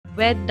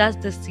where does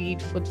the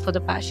seed for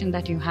the passion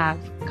that you have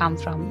come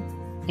from,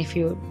 if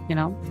you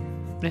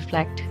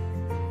reflect?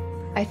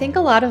 I think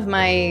a lot of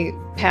my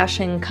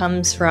passion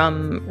comes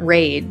from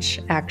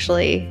rage,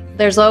 actually.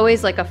 There's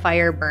always like a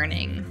fire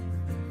burning.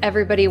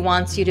 Everybody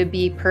wants you to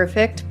be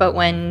perfect, but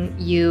when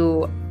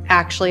you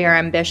actually are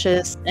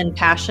ambitious and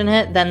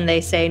passionate, then they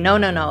say, no,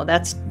 no, no,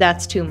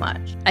 that's too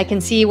much. I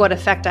can see what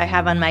effect I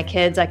have on my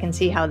kids. I can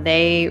see how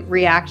they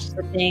react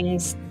to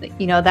things.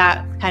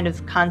 That kind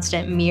of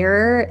constant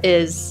mirror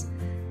is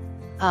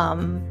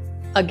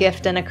a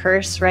gift and a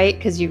curse, right?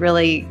 Because you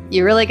really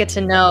get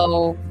to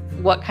know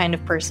what kind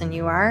of person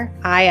you are.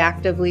 I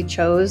actively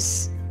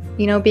chose,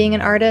 being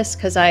an artist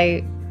because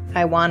I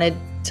wanted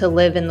to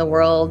live in the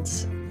world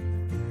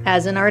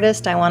as an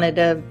artist. I wanted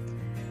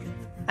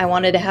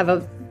to have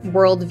a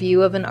world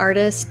view of an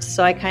artist,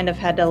 so I kind of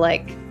had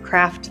to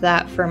craft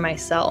that for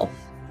myself.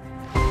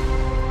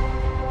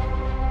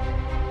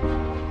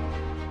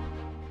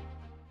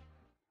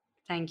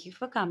 Thank you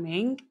for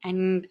coming,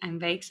 and I'm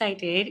very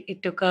excited.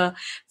 It took a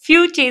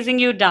few chasing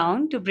you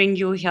down to bring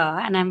you here,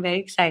 and I'm very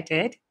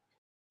excited.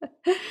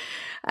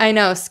 I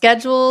know,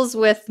 schedules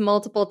with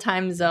multiple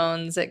time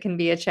zones, it can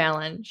be a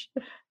challenge.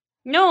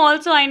 No,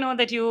 also I know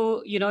that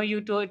you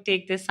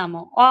take this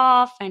summer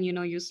off, and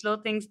you slow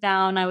things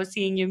down. I was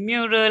seeing your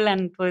mural,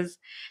 and it was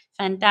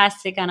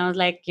fantastic. And I was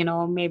like,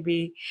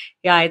 maybe,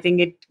 yeah, I think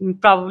it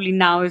probably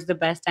now is the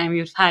best time.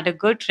 You've had a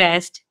good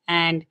rest,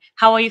 and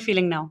how are you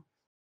feeling now?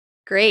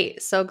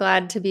 Great. So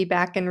glad to be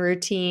back in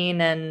routine.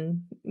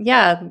 And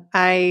yeah,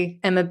 I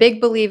am a big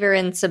believer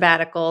in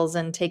sabbaticals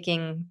and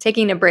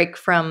taking a break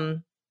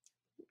from,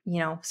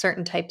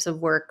 certain types of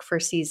work for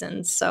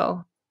seasons.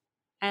 So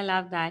I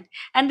love that.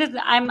 And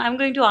I'm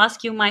going to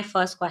ask you my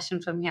first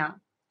question from here.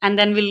 And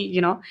then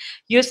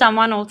you're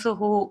someone also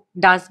who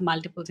does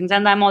multiple things.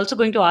 And I'm also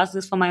going to ask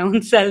this for my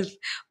own self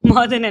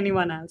more than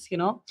anyone else.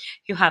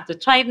 You have the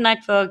Tribe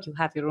Network, you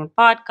have your own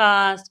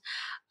podcast,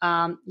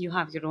 you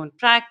have your own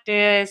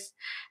practice.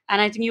 And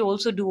I think you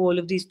also do all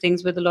of these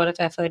things with a lot of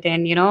effort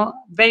and,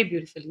 very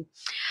beautifully.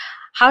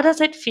 How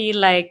does it feel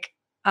like?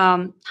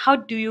 How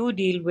do you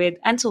deal with,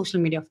 and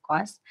social media, of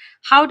course,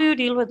 how do you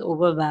deal with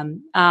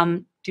overwhelm?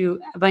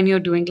 When you're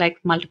doing like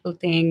multiple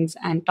things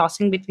and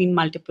tossing between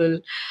multiple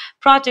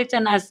projects,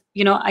 and as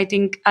I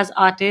think as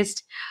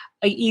artists,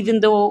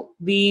 even though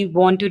we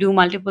want to do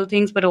multiple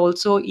things but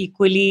also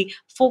equally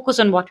focus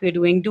on what we're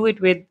doing, do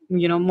it with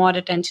more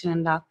attention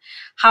and love.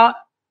 how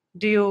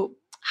do you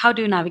how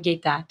do you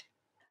navigate that?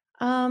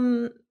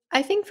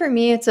 I think for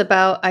me, it's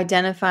about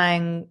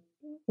identifying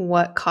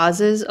what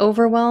causes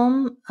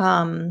overwhelm.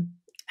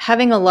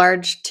 Having a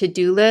large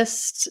to-do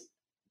list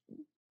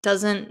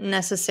doesn't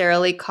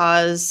necessarily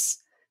cause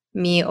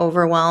me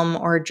overwhelm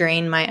or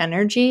drain my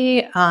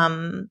energy.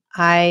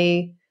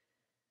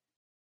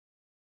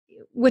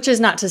 Which is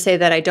not to say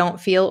that I don't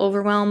feel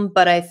overwhelmed,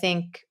 but I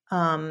think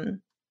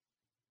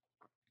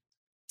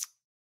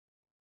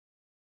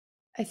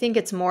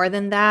it's more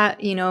than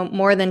that,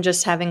 more than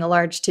just having a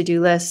large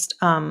to-do list.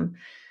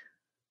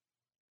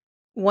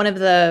 One of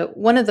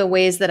the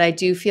ways that I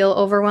do feel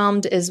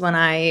overwhelmed is when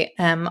I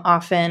am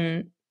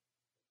often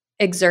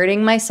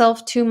exerting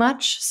myself too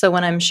much. So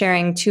when I'm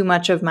sharing too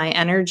much of my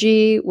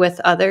energy with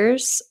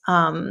others,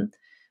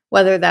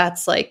 whether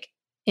that's like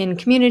in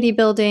community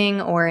building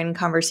or in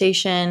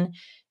conversation.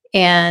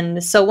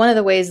 And so one of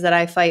the ways that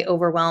I fight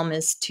overwhelm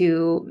is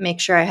to make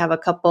sure I have a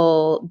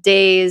couple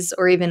days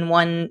or even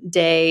one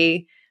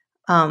day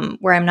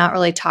where I'm not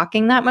really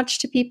talking that much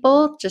to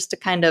people, just to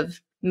kind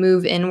of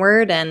move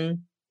inward and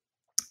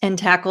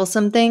tackle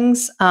some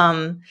things.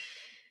 I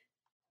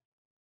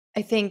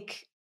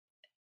think,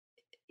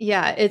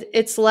 yeah,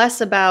 it's less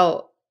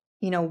about,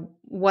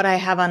 what I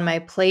have on my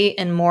plate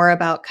and more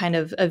about kind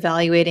of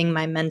evaluating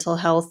my mental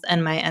health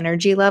and my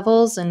energy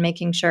levels and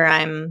making sure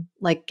I'm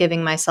like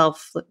giving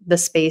myself the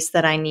space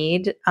that I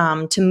need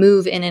to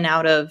move in and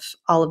out of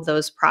all of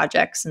those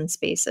projects and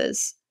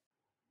spaces.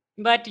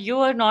 But you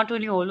are not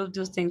only all of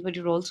those things, but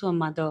you're also a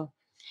mother.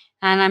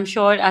 And I'm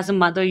sure as a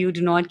mother, you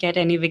do not get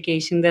any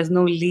vacation. There's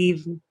no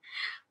leave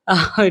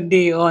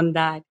day on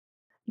that.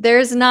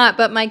 There's not,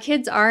 but my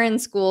kids are in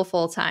school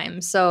full time.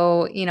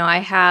 So, I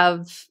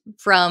have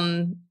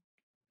from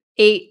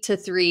 8 to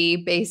 3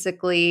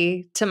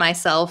 basically to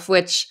myself,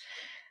 which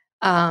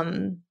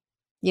I've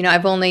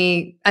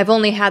only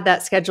had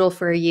that schedule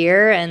for a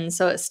year, and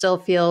so it still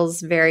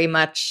feels very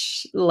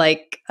much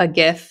like a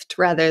gift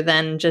rather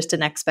than just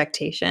an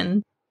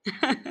expectation.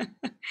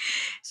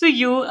 So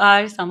you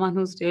are someone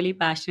who's really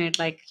passionate.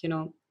 Like,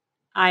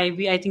 I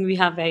think we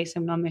have very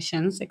similar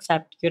missions,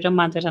 except you're a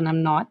mother and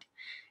I'm not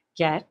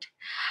yet.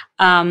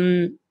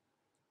 Um,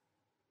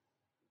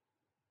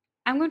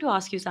 I'm going to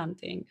ask you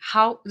something.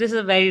 This is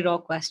a very raw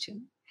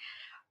question.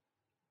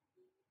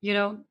 You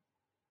know,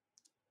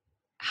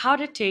 how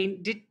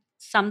did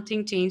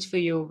something change for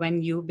you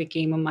when you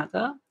became a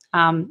mother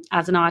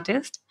as an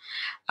artist?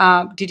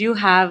 Did you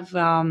have,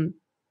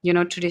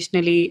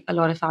 traditionally a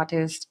lot of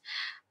artists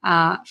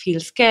feel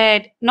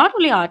scared? Not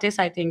only artists,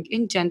 I think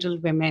in general,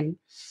 women,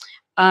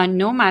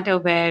 no matter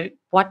where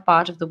what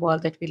part of the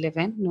world that we live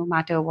in, no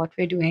matter what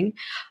we're doing.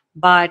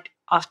 But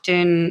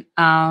often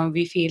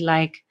we feel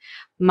like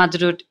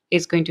motherhood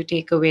is going to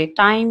take away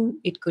time.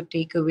 It could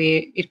take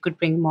away, it could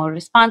bring more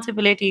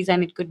responsibilities,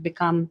 and it could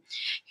become,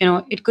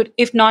 it could,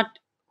 if not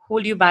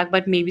hold you back,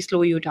 but maybe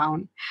slow you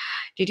down.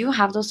 Did you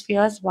have those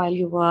fears while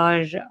you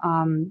were,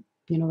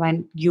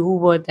 when you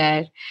were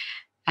there?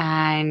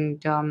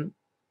 And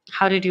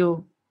how did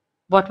you,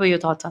 what were your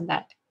thoughts on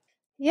that?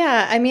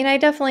 Yeah, I mean, I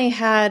definitely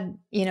had,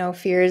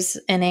 fears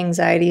and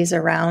anxieties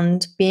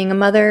around being a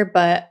mother,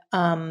 but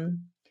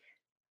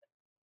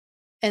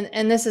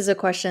and this is a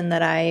question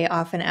that I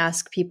often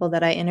ask people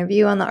that I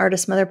interview on the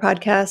Artist Mother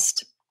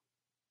podcast.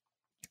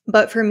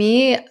 But for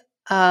me,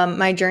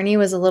 my journey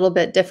was a little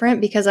bit different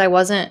because I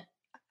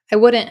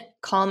wouldn't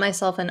call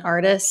myself an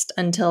artist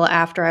until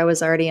after I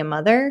was already a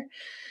mother.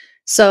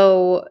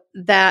 So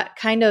that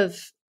kind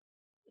of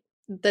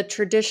the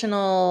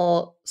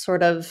traditional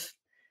sort of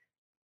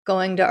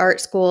going to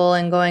art school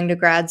and going to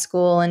grad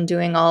school and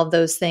doing all of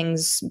those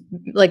things,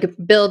 like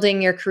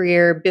building your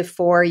career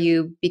before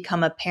you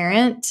become a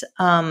parent,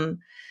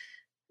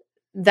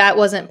 that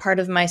wasn't part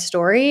of my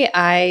story.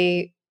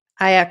 I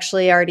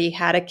actually already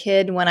had a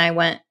kid when I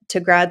went to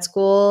grad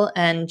school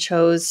and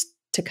chose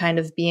to kind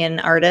of be an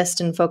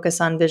artist and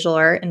focus on visual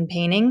art and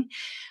painting.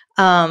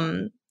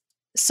 Um,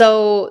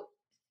 so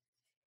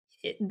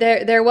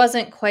there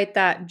wasn't quite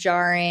that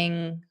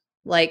jarring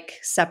like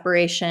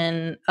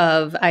separation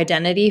of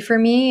identity for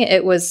me.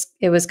 It was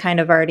kind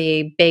of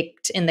already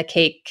baked in the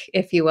cake,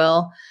 if you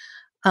will.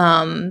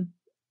 Um,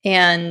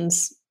 and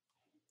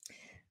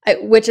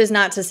which is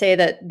not to say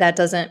that that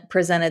doesn't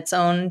present its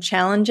own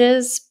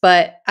challenges,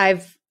 but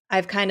I've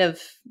kind of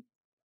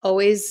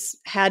always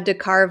had to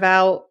carve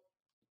out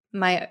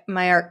my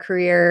art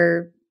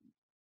career,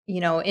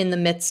 in the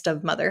midst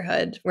of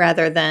motherhood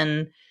rather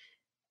than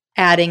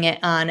adding it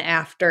on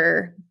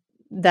after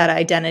that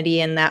identity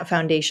and that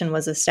foundation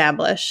was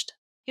established.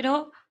 You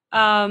know,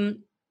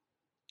 um,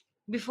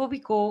 Before we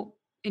go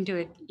into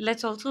it,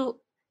 let's also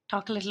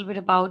talk a little bit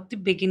about the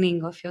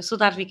beginning of your, so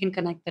that we can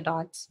connect the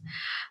dots.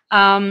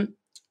 Um,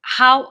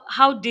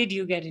 how did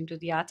you get into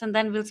the arts, and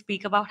then we'll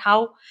speak about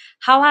how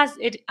does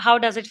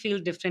it feel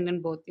different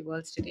in both the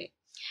worlds today.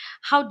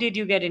 How did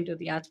you get into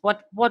the arts?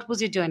 What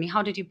was your journey?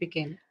 How did you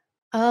begin?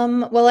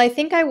 Well, I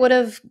think I would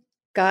have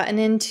gotten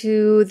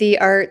into the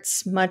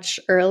arts much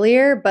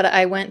earlier, but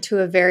I went to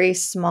a very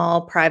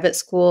small private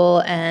school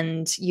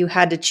and you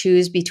had to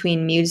choose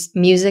between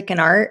music and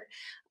art.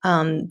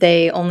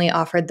 They only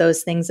offered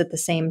those things at the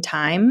same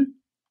time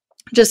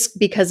just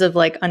because of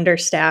like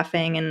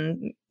understaffing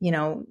and,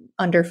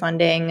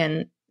 underfunding.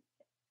 And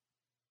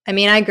I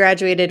mean, I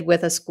graduated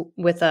with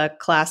with a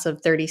class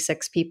of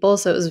 36 people,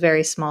 so it was a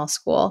very small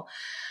school.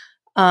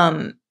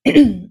 Um,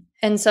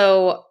 and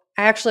so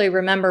I actually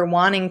remember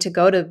wanting to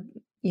go to,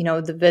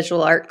 the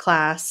visual art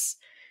class,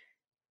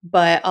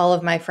 but all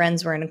of my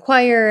friends were in a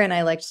choir and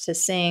I liked to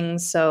sing,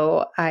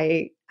 so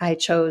I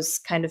chose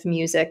kind of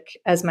music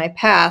as my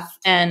path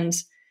and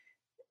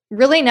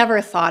really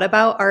never thought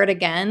about art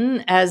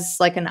again as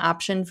like an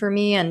option for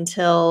me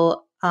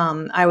until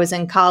I was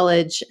in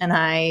college and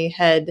I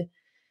had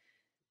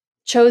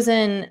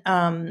chosen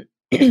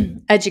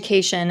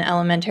education,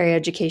 elementary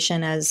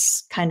education,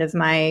 as kind of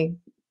my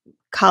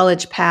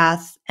college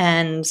path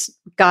and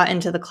got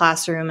into the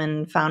classroom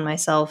and found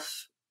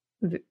myself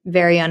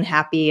very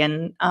unhappy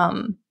and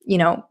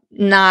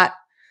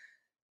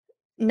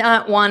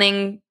not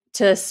wanting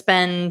to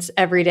spend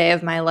every day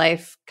of my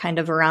life kind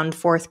of around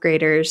fourth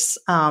graders.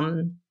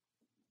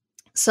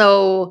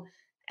 So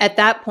at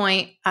that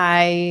point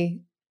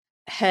I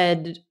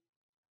had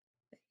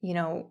you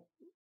know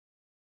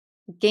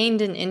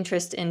gained an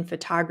interest in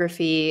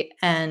photography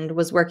and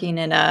was working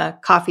in a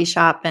coffee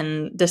shop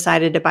and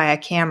decided to buy a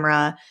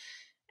camera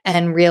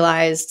and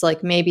realized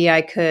like maybe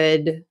I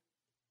could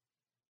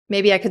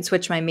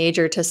switch my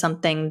major to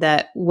something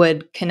that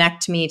would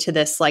connect me to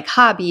this like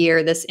hobby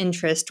or this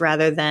interest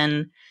rather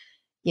than,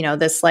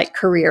 this like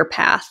career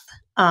path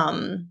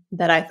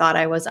that I thought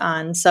I was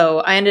on. So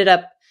I ended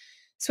up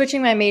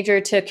switching my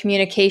major to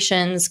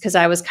communications because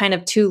I was kind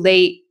of too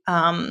late.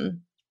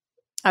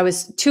 I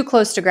was too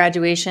close to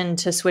graduation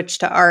to switch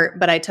to art,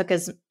 but I took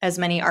as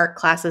many art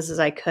classes as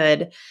I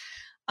could.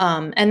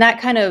 And that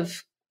kind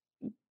of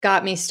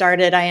got me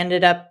started. I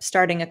ended up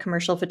starting a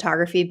commercial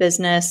photography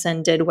business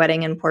and did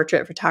wedding and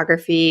portrait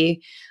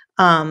photography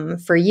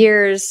for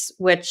years,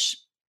 which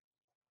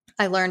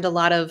I learned a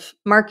lot of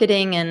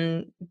marketing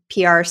and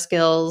PR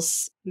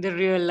skills. The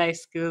real life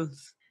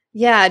skills.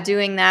 Yeah,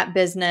 doing that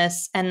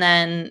business. And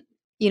then,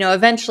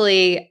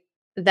 eventually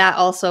that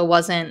also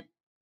wasn't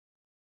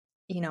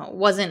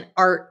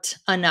art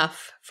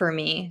enough for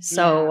me. Yeah.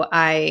 So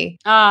I,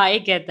 I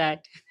get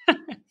that.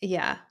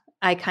 yeah,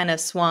 I kind of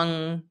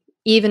swung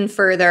even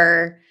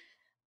further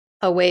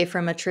away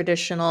from a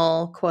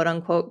traditional quote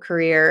unquote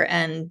career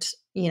and,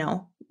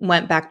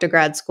 went back to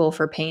grad school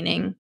for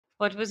painting.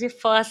 What was your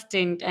first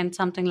stint, and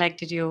something like,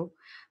 did you,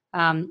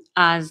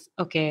 as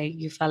okay,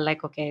 you felt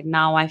like, okay,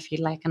 now I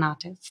feel like an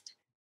artist?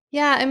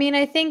 Yeah, I mean,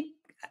 I think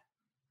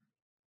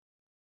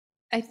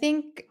I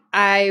think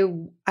I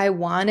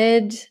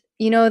wanted,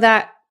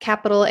 that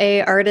capital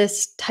A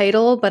artist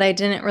title, but I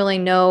didn't really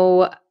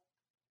know.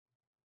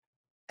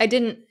 I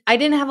didn't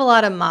have a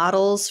lot of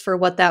models for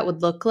what that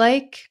would look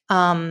like.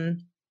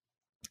 And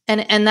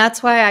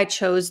that's why I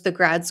chose the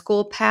grad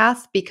school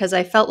path, because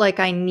I felt like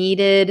I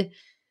needed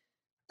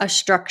a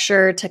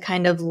structure to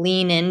kind of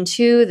lean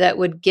into that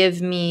would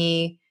give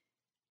me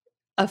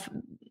a,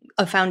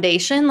 a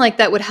foundation, like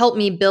that would help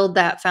me build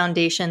that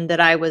foundation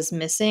that I was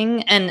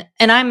missing. And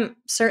I'm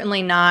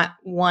certainly not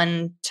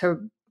one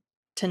to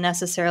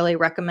necessarily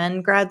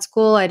recommend grad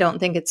school. I don't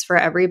think it's for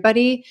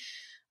everybody.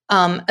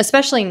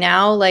 Especially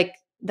now, like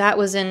that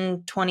was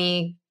in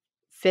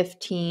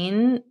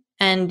 2015,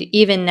 and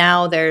even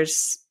now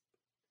there's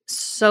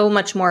so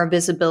much more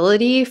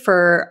visibility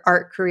for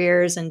art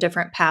careers and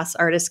different paths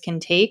artists can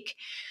take.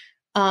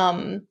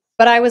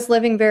 But I was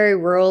living very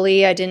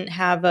rurally. I didn't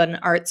have an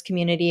arts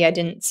community. I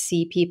didn't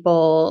see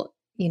people,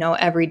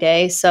 every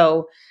day.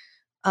 So,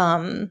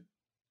 um,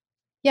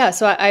 yeah.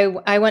 So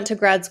I went to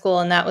grad school,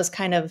 and that was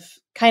kind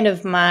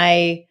of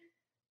my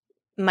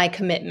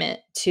commitment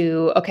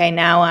to, okay,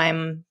 now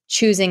I'm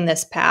choosing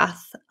this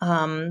path,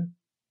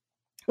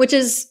 which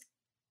is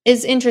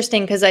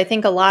interesting because I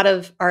think a lot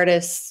of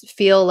artists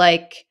feel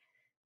like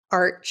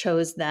art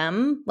chose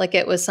them, like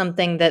it was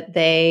something that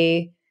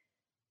they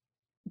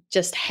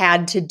just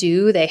had to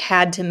do. They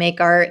had to make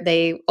art.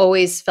 They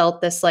always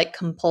felt this like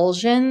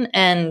compulsion,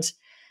 and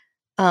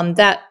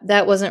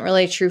that wasn't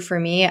really true for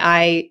me.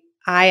 I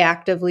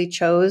actively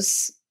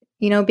chose,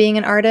 being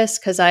an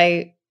artist because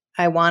I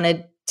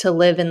wanted to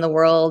live in the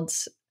world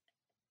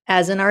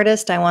as an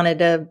artist. I wanted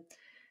to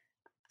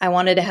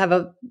have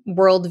a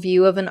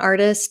worldview of an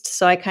artist,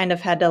 so I kind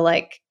of had to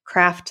like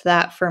craft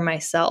that for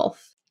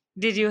myself.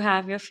 Did you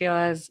have your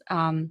fears?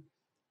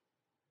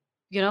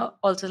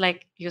 Also,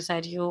 like you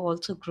said, you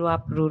also grew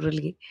up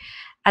rurally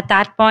at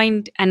that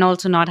point, and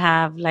also not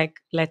have,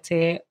 like, let's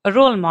say, a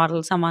role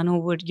model, someone who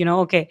would,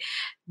 okay,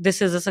 this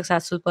is a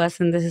successful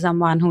person, this is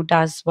someone who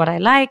does what I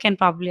like, and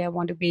probably I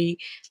want to be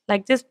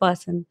like this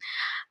person.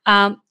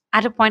 At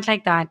a point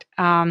like that,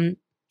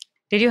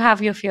 did you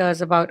have your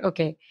fears about,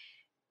 okay,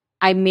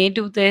 I may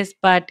do this,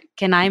 but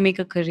can I make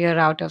a career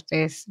out of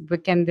this?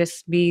 But can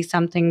this be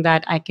something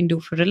that I can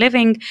do for a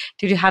living?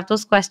 Did you have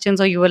those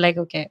questions, or you were like,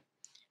 okay,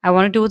 I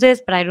want to do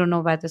this, but I don't know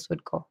where this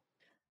would go?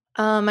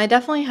 I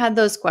definitely had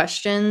those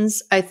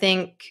questions. I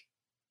think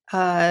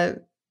uh,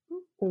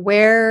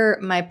 where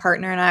my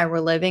partner and I were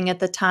living at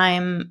the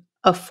time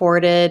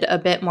afforded a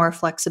bit more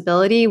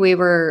flexibility. We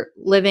were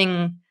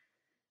living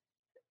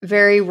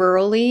very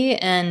rurally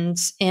and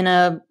in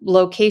a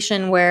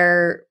location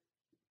where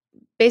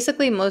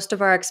basically most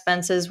of our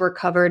expenses were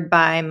covered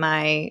by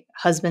my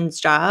husband's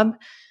job.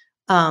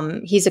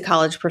 He's a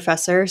college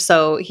professor,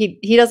 so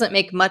he doesn't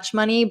make much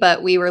money,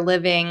 but we were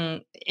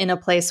living in a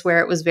place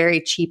where it was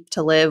very cheap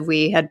to live.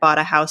 We had bought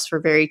a house for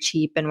very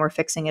cheap and we're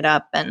fixing it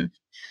up. And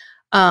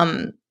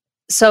um,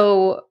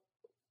 so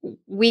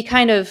we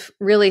kind of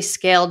really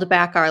scaled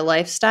back our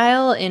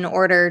lifestyle in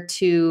order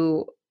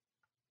to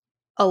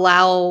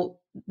allow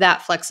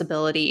that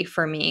flexibility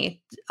for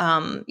me.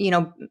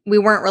 We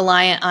weren't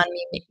reliant on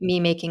me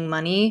making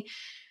money.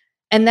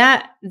 And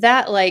that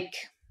like,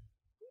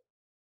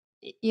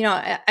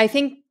 I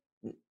think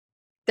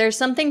there's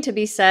something to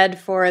be said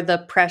for the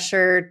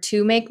pressure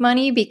to make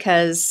money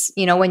because,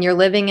 when you're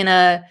living in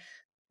a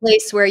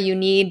place where you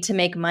need to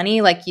make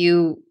money, like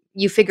you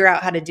figure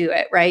out how to do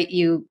it, right?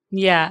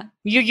 Yeah,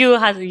 you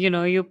have,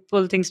 you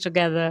pull things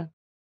together.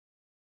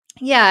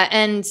 Yeah,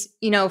 and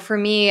for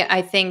me,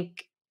 I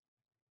think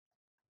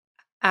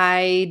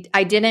I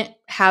didn't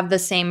have the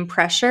same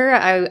pressure.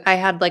 I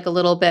had like a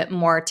little bit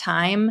more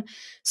time,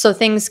 so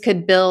things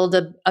could build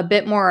a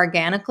bit more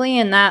organically,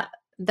 and that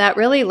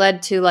really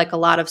led to like a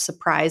lot of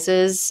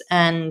surprises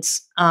and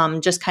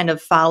just kind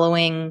of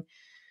following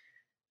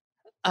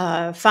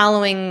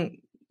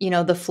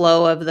the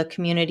flow of the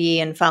community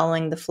and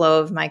following the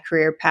flow of my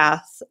career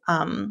path,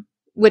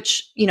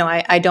 which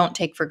I don't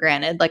take for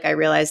granted. Like I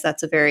realize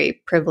that's a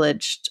very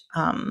privileged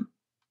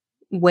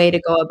way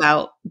to go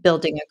about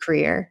building a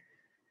career.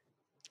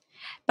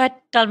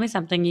 But tell me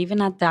something,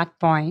 even at that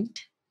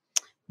point,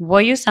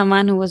 were you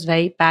someone who was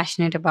very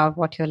passionate about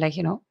what you're like,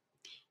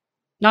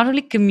 not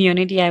only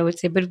community, I would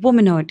say, but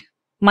womanhood,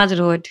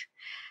 motherhood,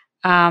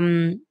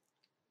 um,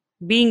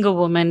 being a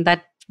woman,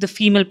 that the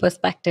female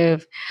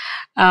perspective,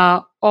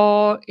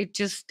 or it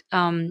just,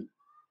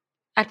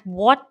 at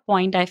what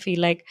point I feel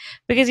like,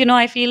 because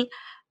I feel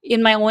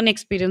in my own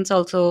experience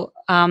also,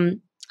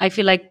 I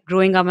feel like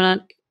growing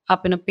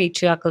up in a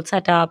patriarchal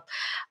setup,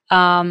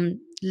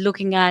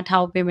 looking at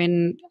how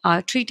women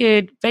are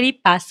treated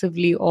very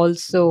passively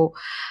also,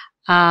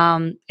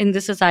 in the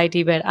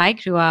society where I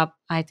grew up,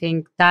 I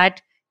think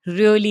that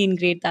really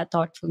ingrained that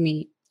thought for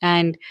me.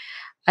 And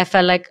I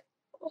felt like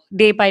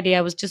day by day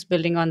I was just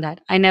building on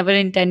that. I never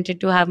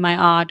intended to have my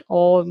art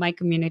or my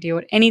community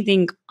or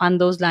anything on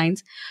those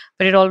lines,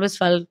 but it always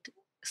felt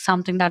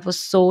something that was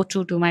so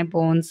true to my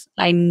bones.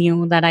 I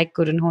knew that I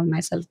couldn't hold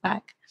myself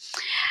back.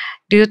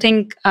 Do you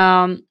think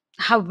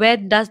where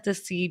does the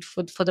seed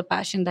for the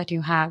passion that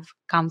you have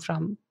come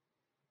from,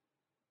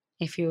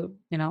 if you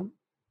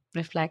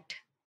reflect?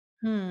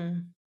 Hmm.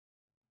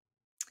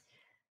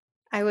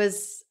 I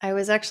was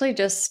actually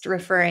just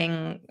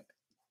referring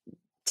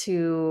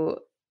to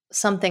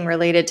something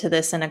related to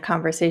this in a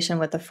conversation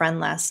with a friend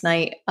last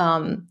night.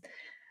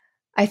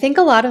 I think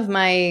a lot of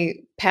my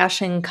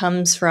passion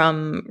comes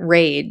from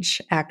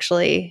rage,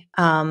 actually.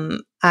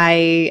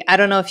 I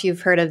don't know if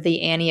you've heard of the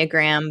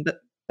Enneagram,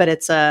 but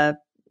it's a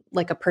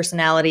like a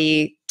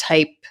personality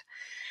type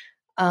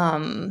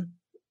um,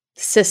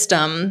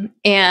 system,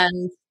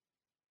 and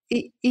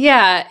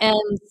yeah,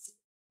 and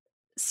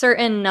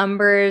certain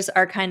numbers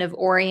are kind of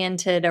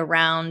oriented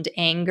around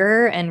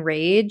anger and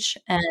rage,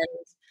 and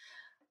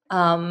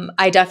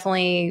I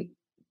definitely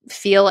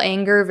feel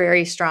anger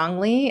very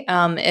strongly.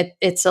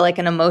 It's like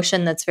an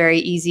emotion that's very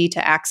easy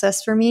to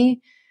access for me.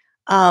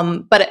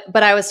 But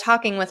I was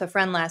talking with a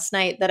friend last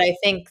night that I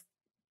think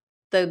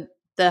the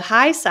the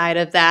high side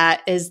of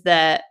that is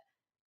that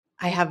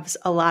I have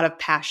a lot of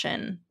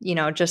passion,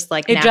 just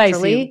like It drives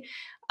you. naturally. It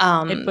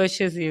Um,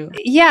 pushes you.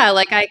 yeah,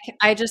 like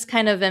I just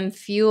kind of am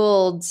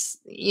fueled.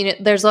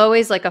 There's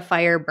always like a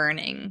fire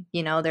burning.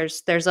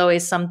 There's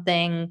always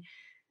something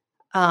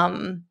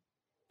um,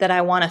 that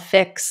I want to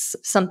fix,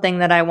 something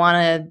that I want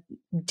to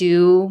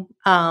do.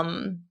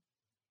 And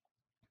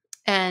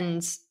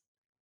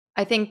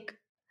I think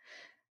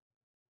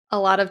a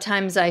lot of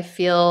times I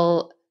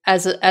feel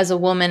as a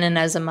woman and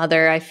as a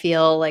mother, I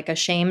feel like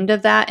ashamed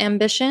of that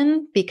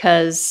ambition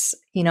because,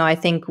 I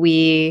think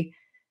we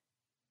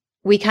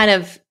kind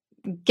of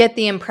get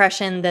the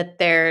impression that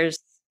there's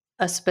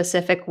a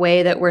specific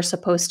way that we're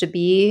supposed to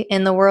be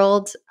in the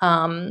world.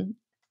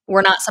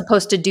 We're not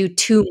supposed to do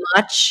too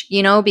much,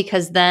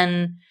 because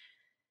then,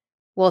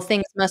 well,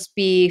 things must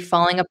be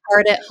falling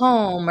apart at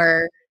home,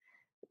 or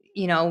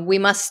we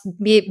must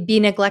be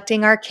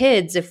neglecting our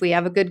kids if we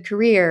have a good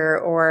career,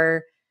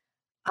 or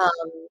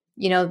um,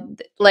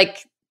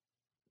 like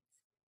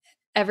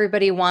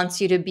everybody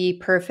wants you to be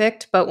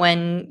perfect, but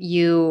when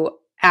you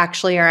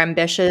actually are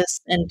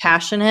ambitious and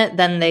passionate,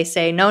 then they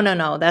say, no, no,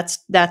 no,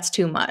 that's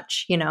too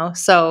much,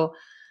 so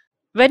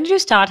When did you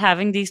start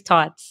having these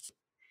thoughts?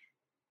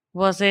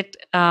 Was it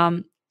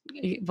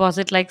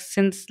like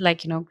since,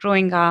 like,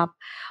 growing up,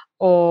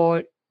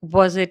 or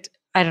was it,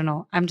 I don't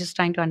know, I'm just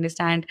trying to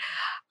understand,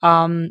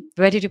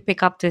 where did you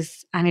pick up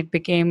this and it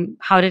became,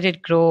 how did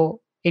it grow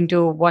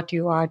into what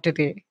you are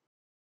today?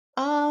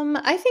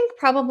 I think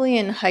probably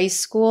in high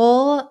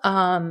school,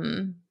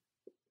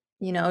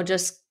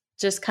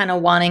 just kind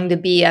of wanting to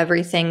be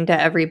everything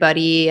to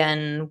everybody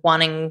and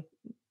wanting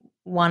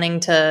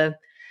to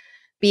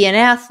be an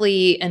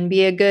athlete and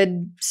be a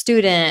good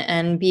student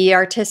and be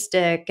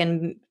artistic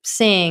and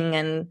sing,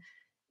 and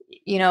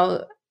you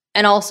know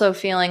and also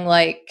feeling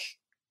like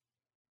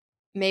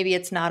maybe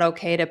it's not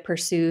okay to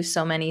pursue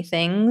so many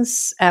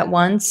things at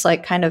once,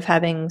 like kind of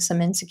having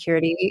some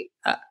insecurity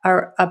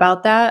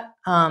about that.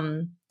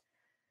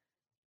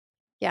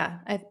 Yeah,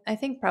 I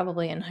think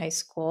probably in high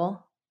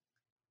school.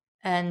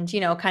 And,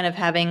 kind of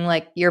having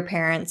like your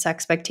parents'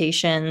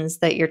 expectations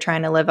that you're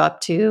trying to live up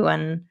to,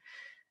 and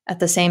at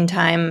the same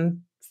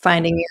time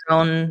finding your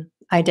own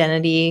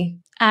identity.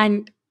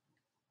 And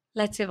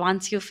let's say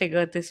once you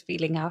figured this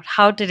feeling out,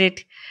 how did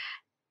it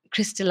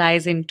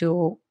crystallize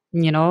into,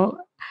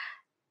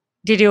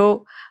 did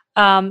you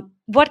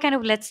what kind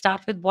of, let's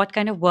start with what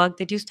kind of work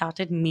that you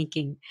started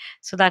making,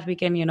 so that we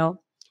can,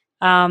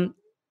 um,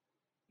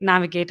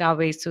 navigate our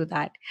ways through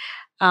that.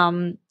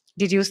 um,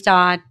 did you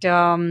start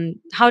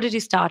how did you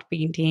start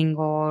painting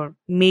or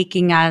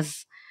making,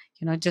 as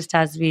just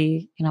as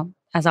we,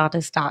 as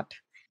artists start?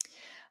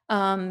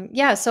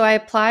 Yeah, so I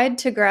applied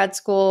to grad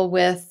school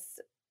with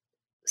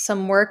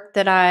some work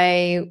that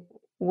I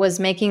was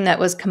making that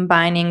was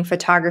combining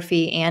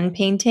photography and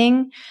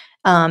painting.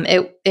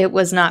 It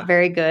was not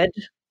very good.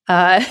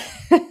 Uh,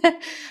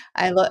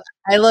 I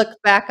look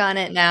back on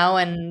it now,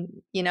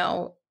 and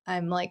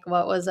I'm like,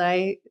 what was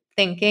I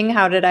thinking?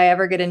 How did I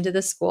ever get into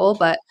this school?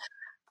 But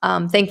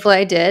thankfully,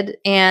 I did.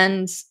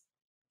 And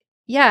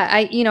yeah,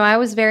 I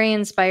was very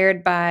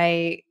inspired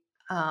by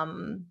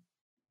um,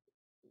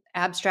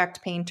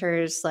 abstract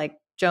painters like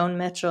Joan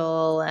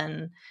Mitchell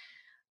and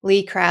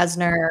Lee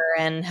Krasner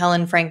and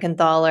Helen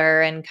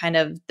Frankenthaler, and kind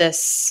of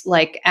this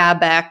like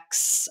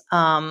Abex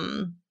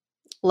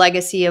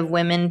legacy of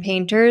women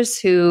painters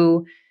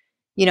who,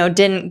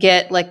 didn't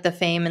get like the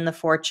fame and the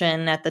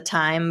fortune at the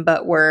time,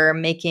 but were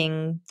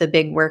making the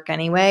big work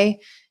anyway.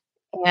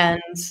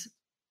 And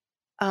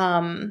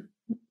um,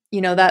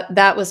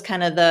 that was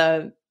kind of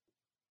the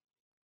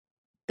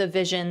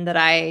vision that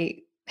I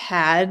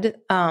had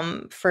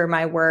for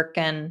my work.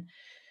 And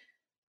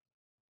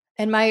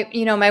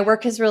my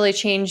work has really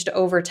changed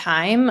over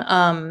time.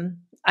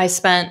 I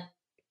spent,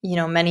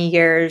 many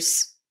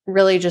years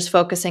really just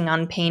focusing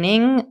on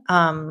painting,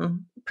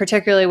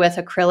 particularly with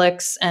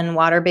acrylics and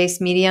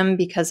water-based medium,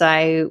 because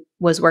I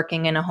was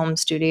working in a home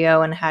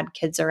studio and had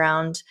kids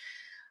around.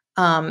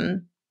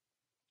 Um,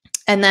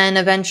 and then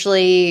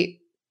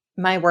eventually,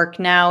 my work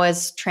now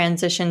is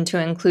transitioned to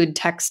include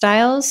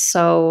textiles.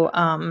 So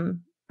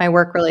my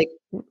work really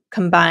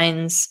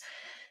combines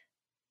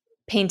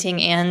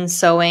painting and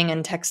sewing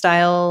and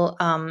textile.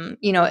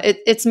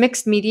 It's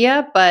mixed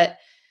media, but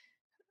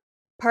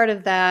part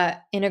of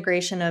that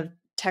integration of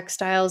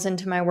textiles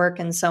into my work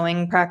and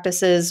sewing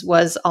practices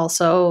was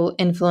also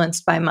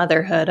influenced by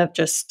motherhood, of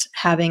just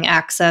having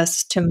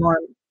access to more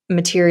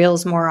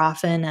materials more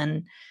often,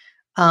 and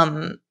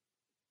um,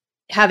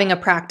 having a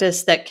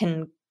practice that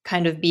can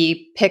kind of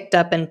be picked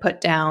up and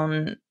put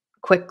down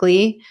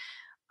quickly.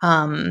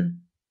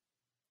 Um,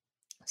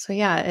 so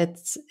yeah,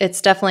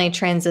 it's definitely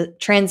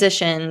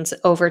transitioned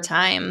over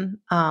time,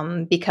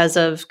 because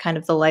of kind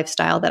of the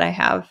lifestyle that I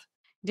have.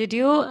 Did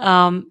you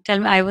tell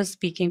me? I was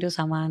speaking to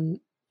someone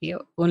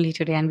only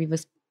today, and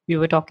we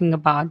were talking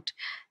about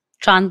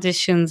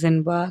transitions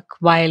in work.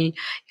 While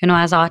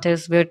as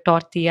artists, we're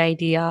taught the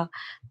idea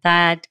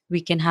that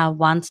we can have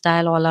one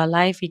style all our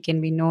life. We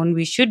can be known.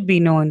 We should be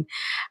known.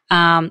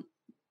 Um,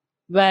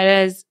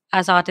 Whereas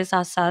as artists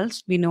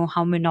ourselves, we know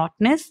how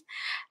monotonous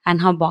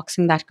and how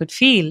boxing that could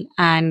feel,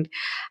 and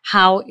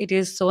how it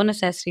is so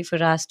necessary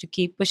for us to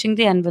keep pushing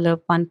the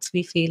envelope once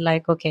we feel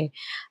like, okay,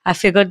 I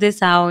figured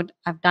this out,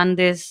 I've done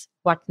this,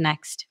 what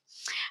next?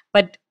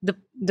 But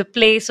the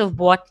place of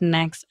what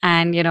next,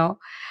 and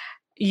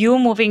you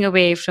moving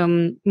away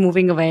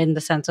in the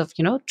sense of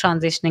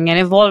transitioning and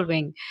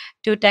evolving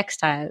to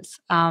textiles,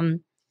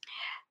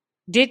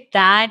 did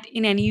that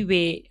in any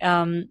way,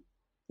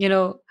 you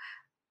know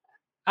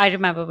I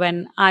remember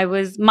when I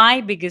was my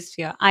biggest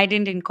fear, I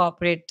didn't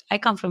incorporate, I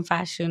come from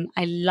fashion.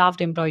 I loved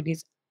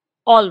embroideries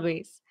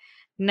always.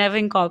 Never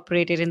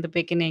incorporated in the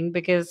beginning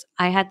because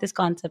I had this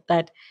concept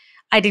that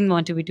I didn't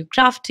want to be too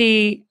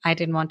crafty. I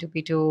didn't want to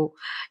be too,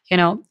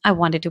 I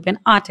wanted to be an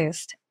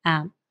artist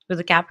with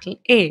a capital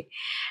A.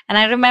 And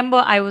I remember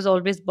I was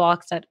always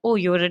boxed that, oh,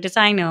 you're a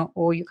designer.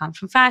 Oh, you come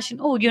from fashion.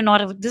 Oh,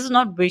 this is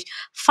not wish,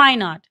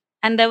 fine art.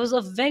 And there was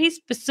a very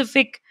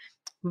specific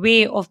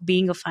way of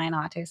being a fine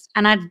artist.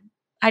 And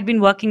I'd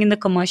been working in the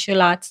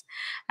commercial arts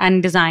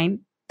and design,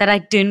 that I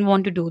didn't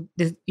want to do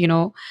this,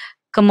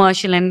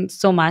 commercial and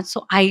so much.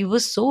 So I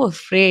was so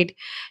afraid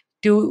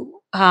to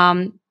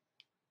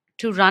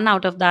run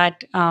out of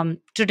that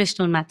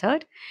traditional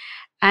method.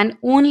 And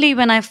only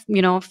when I,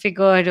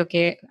 figured,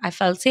 okay, I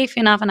felt safe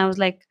enough, and I was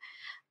like,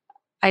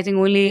 I think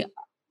only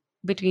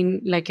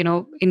between, like,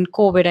 in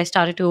COVID, I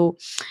started to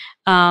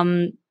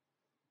um,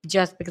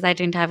 just because I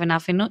didn't have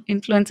enough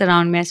influence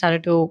around me, I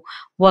started to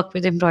work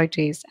with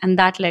embroideries, and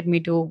that led me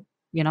to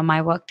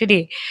my work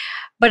today.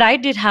 But I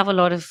did have a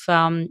lot of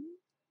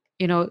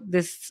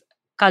this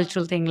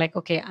cultural thing, like,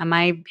 okay,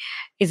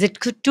 is it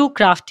too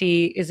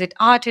crafty? Is it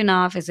art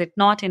enough? Is it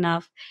not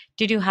enough?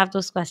 Did you have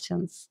those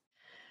questions?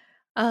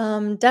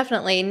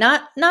 Definitely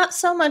not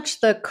so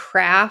much the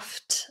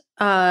craft.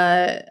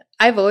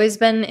 I've always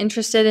been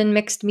interested in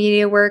mixed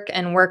media work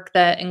and work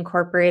that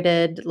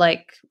incorporated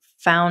like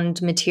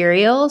found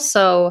material.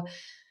 So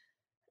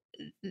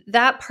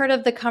that part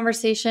of the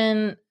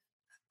conversation,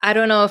 I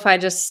don't know if I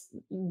just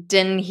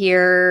didn't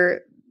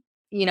hear,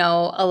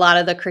 a lot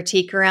of the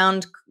critique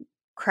around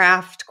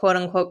craft, quote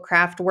unquote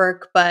craft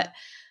work, but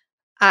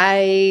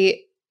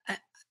I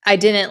I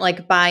didn't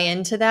like buy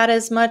into that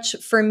as much.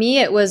 For me,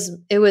 it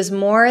was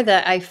more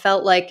that I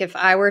felt like if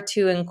I were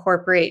to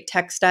incorporate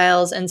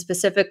textiles and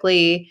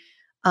specifically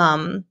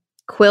um,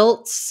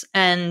 quilts,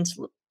 and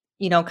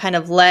kind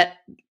of let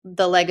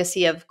the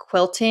legacy of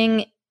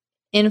quilting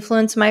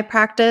influence my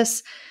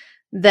practice,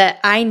 that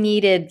I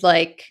needed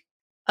like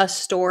a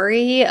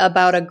story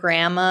about a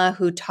grandma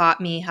who taught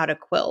me how to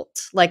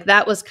quilt. Like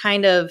that was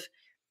kind of,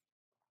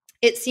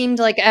 it seemed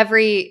like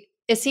every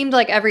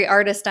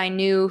artist I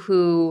knew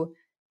who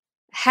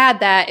had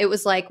that, it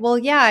was like, well,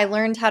 yeah, I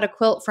learned how to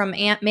quilt from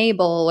Aunt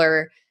Mabel,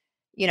 or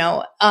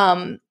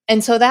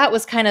and so that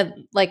was kind of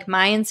like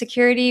my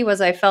insecurity,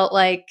 was I felt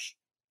like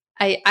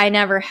I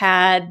never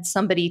had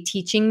somebody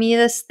teaching me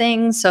this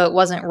thing, so it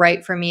wasn't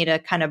right for me to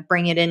kind of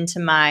bring it into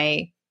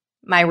my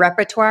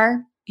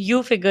repertoire.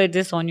 You figured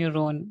this on your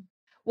own.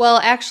 Well,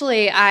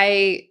 actually,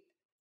 I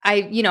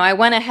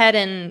went ahead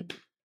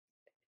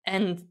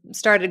and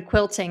started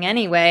quilting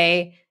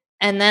anyway.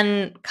 And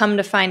then come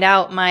to find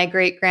out, my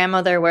great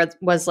grandmother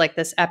was like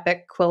this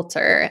epic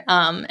quilter.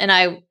 And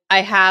I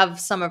have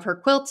some of her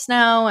quilts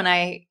now, and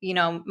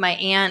my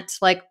aunt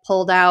like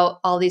pulled out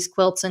all these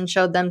quilts and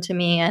showed them to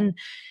me, and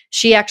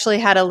she actually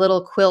had a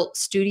little quilt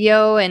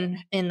studio in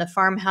the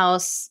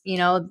farmhouse,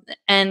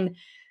 and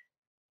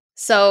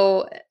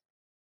so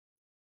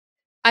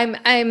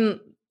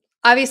I'm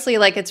obviously,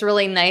 like, it's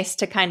really nice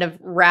to kind of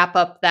wrap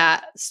up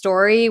that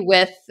story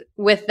with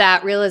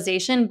that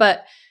realization,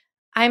 but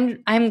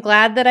I'm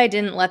glad that I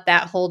didn't let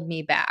that hold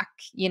me back,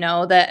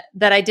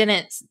 that I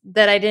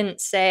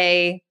didn't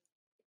say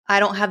I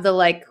don't have the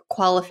like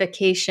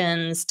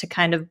qualifications to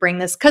kind of bring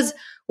this, cuz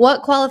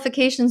what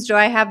qualifications do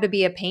I have to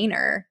be a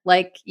painter?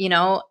 Like,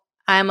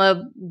 I'm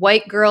a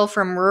white girl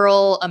from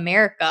rural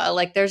America.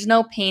 Like there's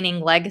no painting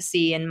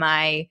legacy in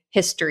my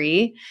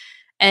history.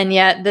 And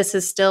yet this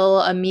is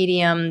still a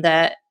medium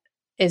that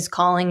is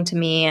calling to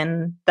me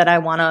and that I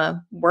want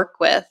to work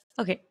with.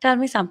 Okay, tell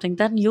me something.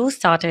 Then you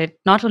started,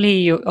 not only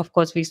you, of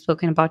course, we've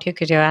spoken about your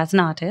career as an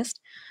artist,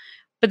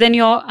 but then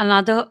you're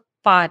another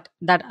part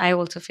that I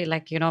also feel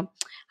like,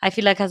 I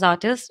feel like as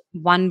artists,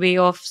 one way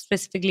of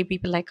specifically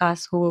people like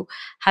us who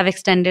have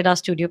extended our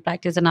studio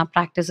practice and our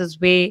practice is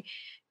way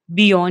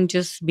beyond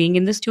just being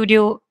in the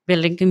studio,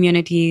 building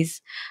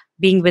communities,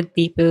 being with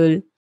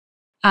people.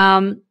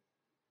 Um,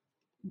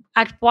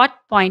 at what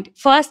point,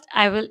 first,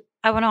 I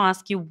want to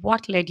ask you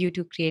what led you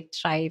to create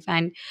Thrive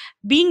and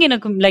being in a,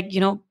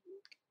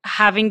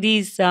 having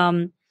these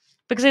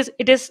because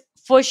it is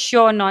for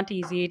sure not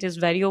easy. It is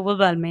very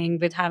overwhelming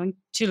with having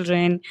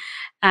children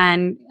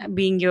and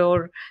being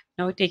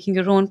taking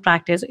your own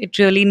practice. It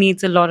really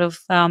needs a lot of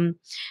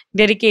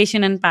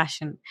dedication and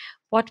passion.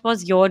 What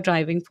was your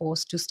driving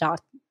force to start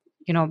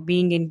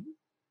being in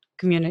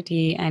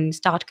community and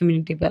start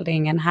community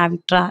building and have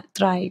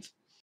Thrive?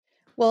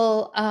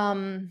 Well,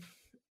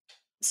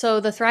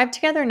 so the Thrive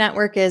Together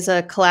Network is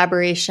a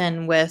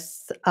collaboration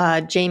with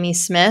Jamie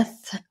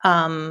Smith,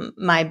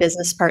 my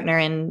business partner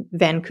in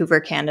Vancouver,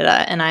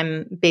 Canada, and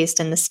I'm based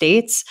in the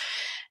States.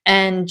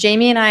 And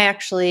Jamie and I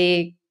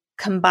actually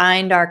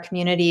combined our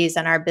communities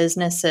and our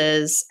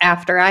businesses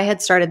after I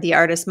had started the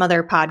Artist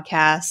Mother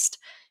podcast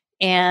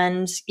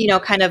and,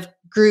 kind of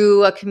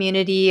grew a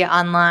community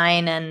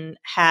online and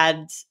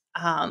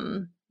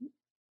um,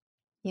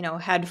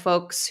 had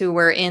folks who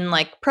were in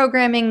like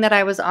programming that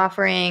I was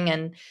offering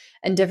and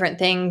different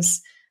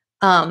things.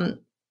 Um,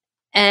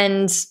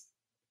 and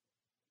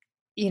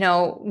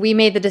we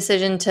made the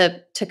decision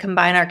to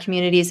combine our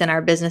communities and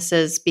our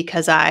businesses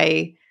because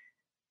I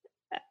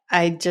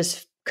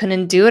just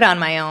couldn't do it on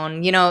my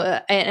own,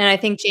 and I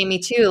think Jamie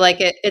too, like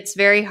it's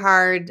very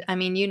hard. I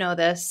mean,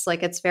 this,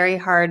 like it's very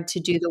hard to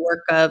do the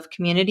work of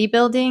community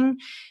building.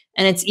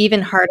 And it's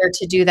even harder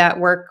to do that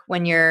work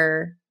when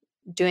you're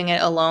doing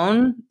it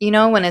alone,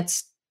 when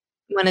it's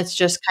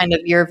just kind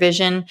of your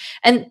vision.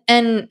 And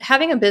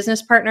having a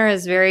business partner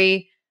is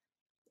very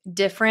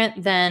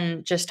different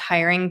than just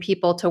hiring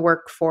people to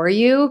work for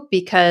you,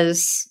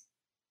 because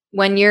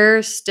when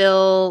you're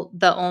still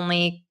the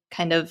only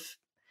kind of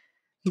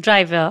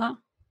Driver.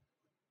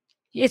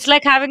 It's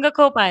like having a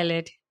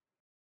co-pilot.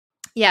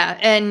 yeah,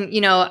 and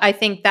I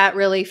think that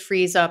really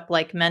frees up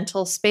like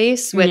mental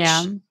space,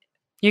 Yeah. which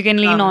You can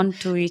lean um on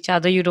to each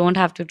other. You don't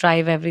have to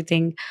drive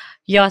everything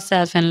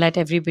yourself and let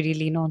everybody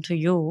lean on to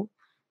you.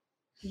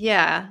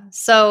 yeah.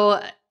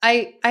 So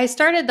I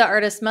started the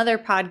Artist Mother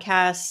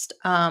podcast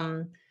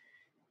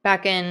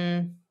back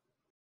in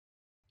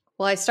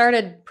well, I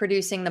started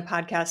producing the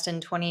podcast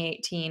in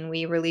 2018.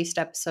 We released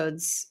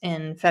episodes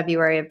in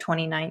February of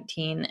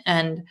 2019.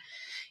 And,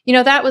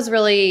 that was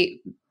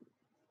really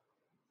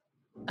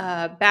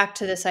back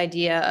to this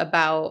idea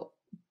about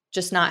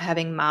just not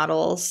having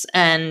models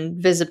and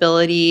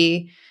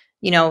visibility,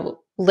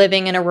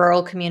 living in a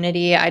rural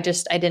community. I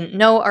didn't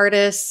know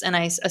artists, and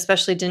I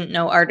especially didn't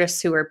know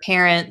artists who were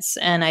parents,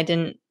 and I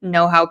didn't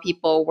know how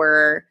people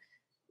were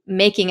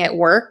making it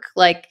work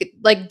like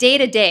day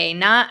to day,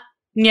 not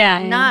Yeah,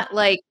 yeah. not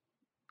like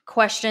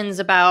questions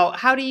about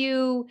how do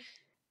you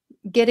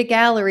get a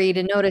gallery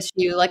to notice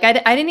you. Like I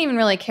didn't even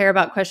really care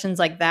about questions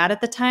like that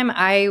at the time.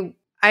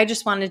 I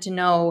just wanted to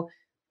know,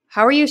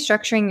 how are you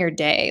structuring your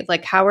day?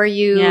 Like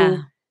Yeah.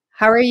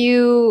 how are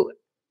you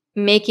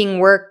making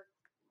work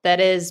that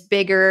is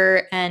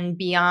bigger and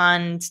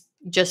beyond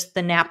just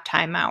the nap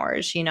time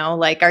hours,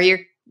 like are your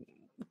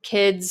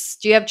kids,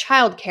 do you have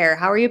childcare?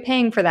 How are you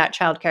paying for that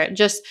childcare?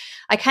 Just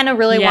I kind of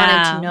really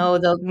wanted to Yeah.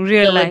 know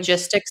Real the life.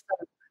 logistics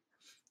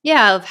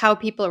of how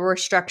people were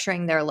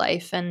structuring their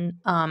life. And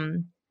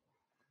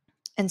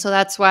so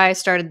that's why I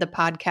started the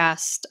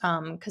podcast,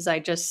 because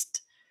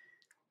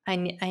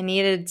I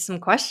needed some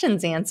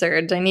questions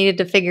answered. I needed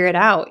to figure it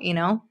out,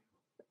 And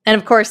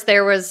of course,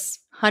 there was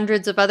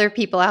hundreds of other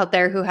people out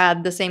there who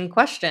had the same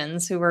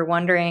questions, who were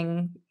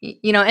wondering,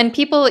 and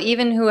people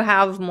even who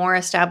have more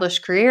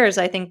established careers.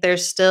 I think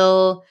there's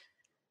still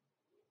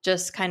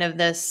just kind of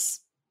this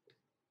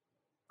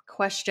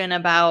question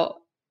about,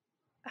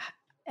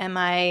 am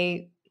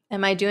I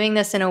doing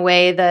this in a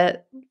way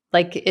that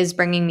like is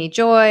bringing me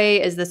joy?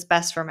 Is this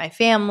best for my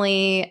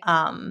family?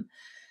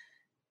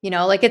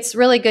 Like it's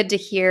really good to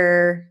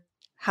hear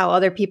how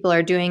other people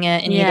are doing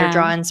it and either Yeah.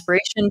 draw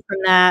inspiration from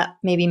that,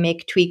 maybe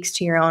make tweaks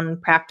to your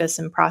own practice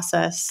and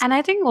process. And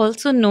I think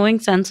also knowing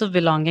sense of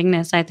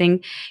belongingness. I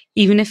think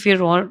even if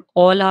we're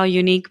all our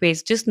unique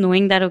ways, just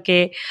knowing that,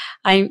 okay,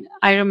 I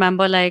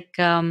remember like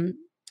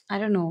I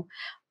don't know,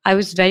 I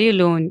was very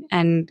alone,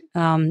 and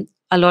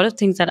a lot of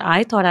things that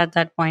I thought at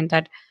that point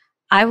that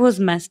I was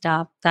messed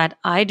up, that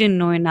I didn't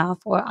know enough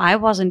or I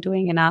wasn't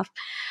doing enough.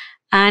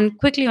 And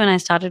quickly when I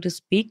started to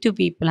speak to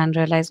people and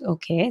realize,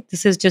 okay,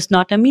 this is just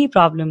not a me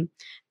problem.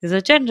 This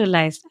is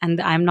generalized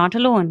and I'm not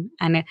alone.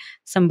 And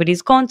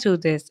somebody's gone through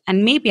this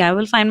and maybe I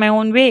will find my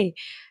own way.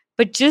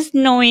 But just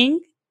knowing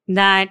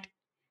that,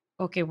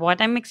 okay,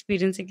 what I'm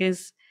experiencing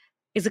is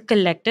a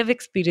collective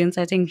experience,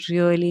 I think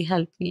really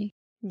helped me.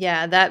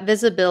 Yeah, that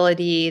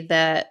visibility,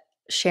 that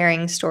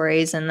sharing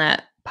stories, and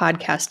that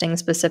podcasting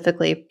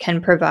specifically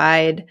can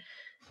provide,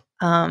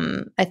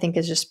 I think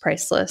is just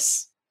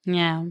priceless.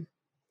 Yeah.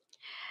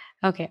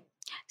 Okay.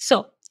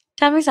 So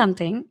tell me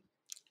something.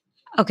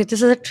 Okay,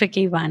 this is a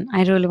tricky one.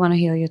 I really want to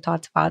hear your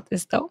thoughts about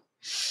this though.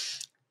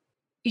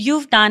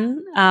 You've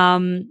done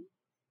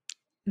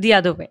the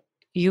other way.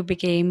 You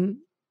became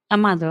a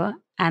mother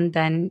and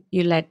then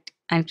you led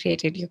and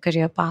created your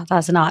career path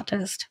as an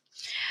artist.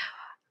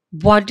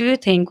 What do you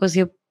think was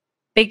your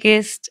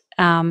biggest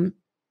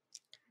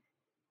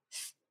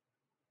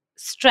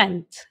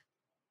strength?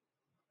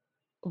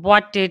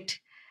 What did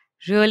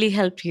really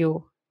help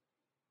you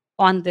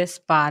on this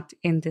path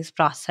in this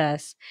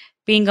process,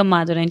 being a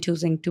mother and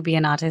choosing to be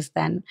an artist,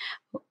 then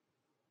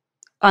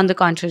on the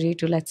contrary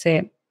to, let's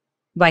say,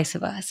 vice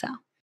versa?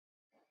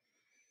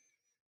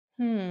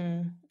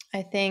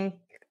 I think,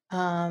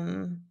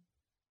 I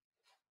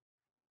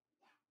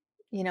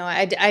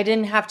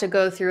didn't have to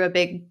go through a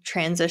big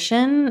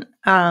transition,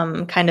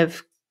 kind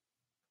of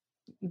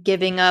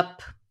giving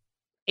up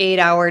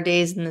 8-hour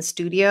days in the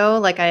studio.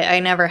 Like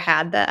I never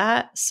had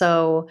that.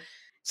 So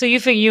So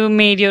you feel you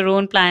made your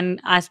own plan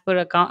as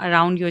per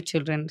around your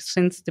children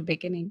since the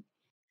beginning.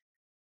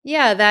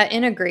 yeah, that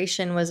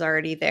integration was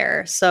already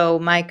there. So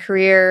my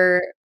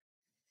career,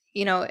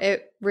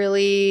 it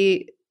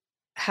really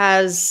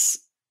has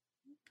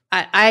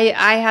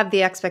I have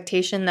the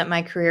expectation that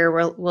my career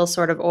will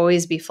sort of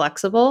always be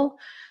flexible.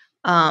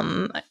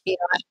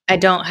 I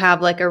don't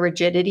have like a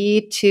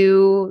rigidity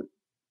to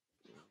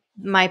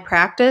my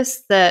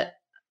practice that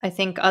I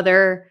think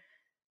other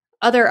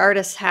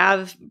artists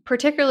have,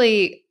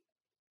 particularly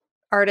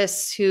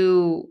artists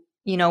who,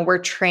 were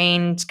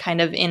trained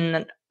kind of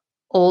in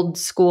old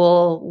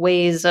school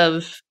ways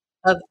of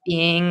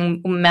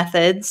being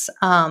methods.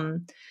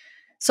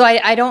 So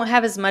I don't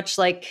have as much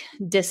like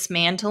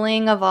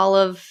dismantling of all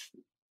of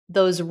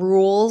those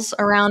rules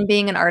around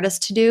being an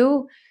artist to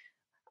do.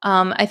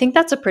 I think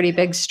that's a pretty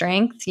big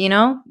strength,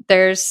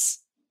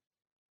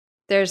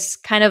 there's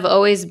kind of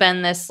always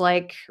been this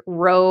like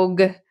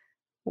rogue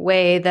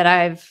way that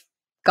I've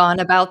gone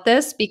about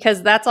this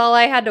because that's all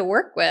I had to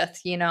work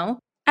with.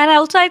 And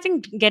also, I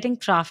think getting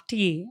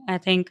crafty. I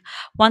think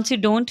once you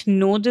don't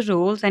know the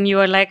rules and you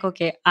are like,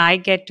 okay, I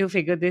get to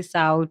figure this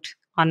out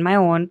on my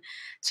own.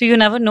 So you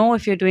never know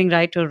if you're doing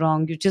right or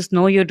wrong. You just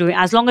know you're doing,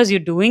 as long as you're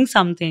doing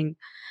something,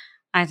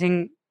 I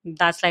think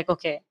that's like,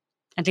 okay,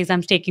 at least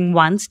I'm taking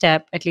one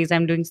step. At least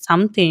I'm doing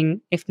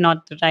something, if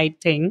not the right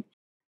thing.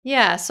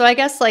 Yeah, so I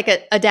guess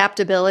like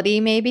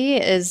adaptability maybe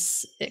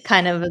is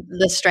kind of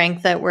the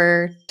strength that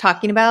we're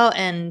talking about,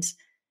 and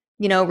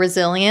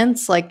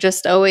resilience, like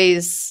just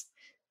always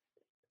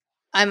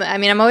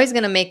I'm always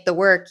going to make the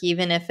work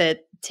even if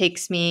it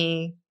takes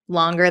me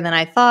longer than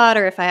I thought,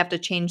 or if I have to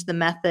change the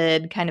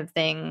method kind of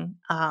thing.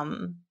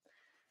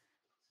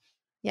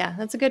 Yeah,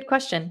 that's a good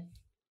question.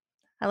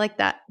 I like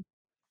that.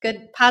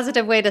 Good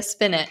positive way to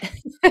spin it.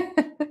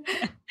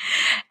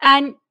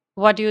 And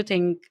what do you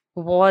think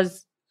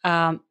was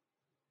um,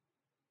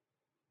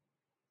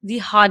 the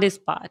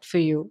hardest part for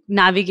you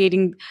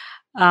navigating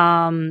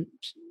um,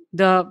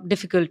 the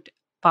difficult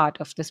part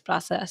of this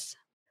process?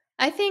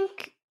 I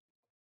think,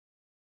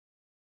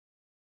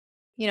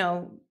 you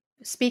know,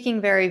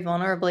 speaking very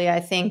vulnerably, I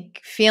think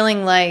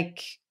feeling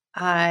like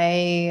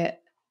I,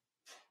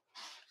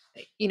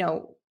 you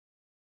know,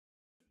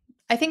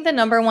 I think the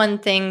number one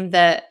thing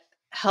that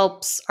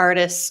helps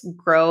artists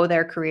grow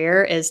their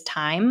career is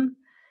time,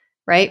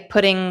 right?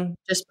 Putting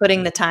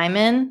the time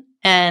in.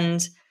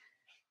 And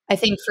I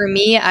think for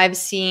me, I've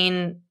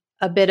seen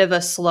a bit of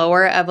a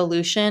slower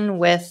evolution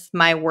with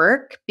my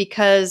work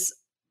because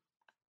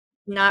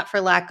not for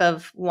lack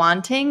of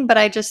wanting, but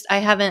I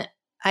haven't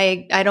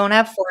I don't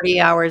have 40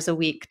 hours a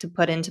week to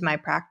put into my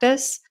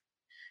practice.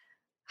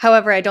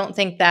 However, I don't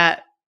think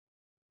that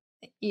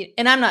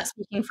and I'm not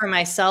speaking for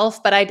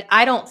myself, but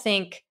I don't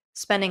think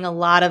spending a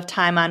lot of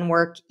time on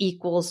work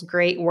equals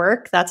great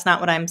work. That's not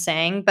what I'm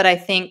saying, but I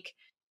think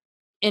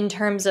in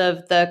terms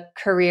of the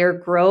career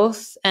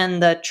growth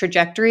and the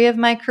trajectory of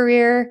my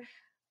career,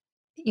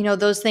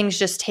 those things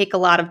just take a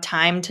lot of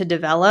time to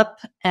develop,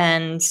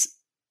 and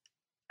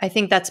I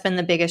think that's been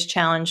the biggest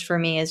challenge for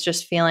me is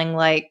just feeling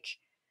like,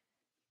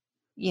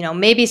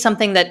 maybe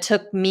something that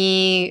took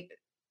me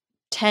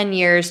 10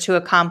 years to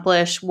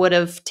accomplish would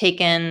have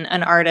taken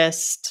an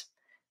artist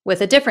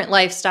with a different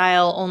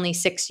lifestyle only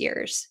 6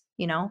 years.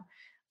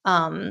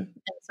 And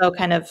so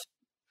kind of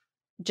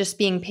just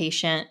being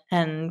patient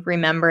and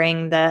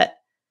remembering that,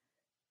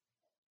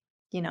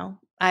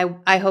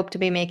 I hope to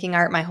be making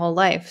art my whole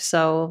life,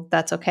 so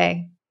that's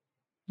okay.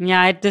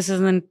 Yeah, this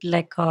isn't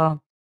like a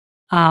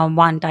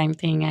one time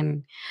thing.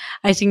 And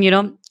I think,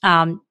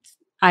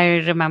 I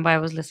remember I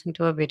was listening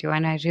to a video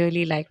and I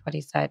really liked what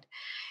he said.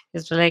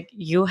 It's like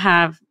you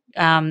have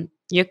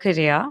your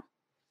career,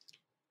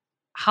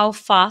 how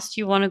fast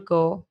you want to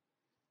go,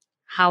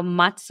 how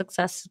much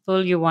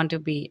successful you want to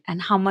be,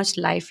 and how much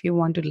life you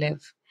want to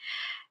live.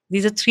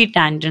 These are three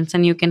tangents,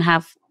 and you can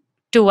have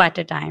two at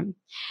a time.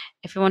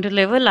 If you want to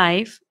live a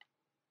life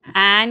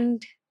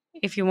and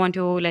if you want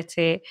to, let's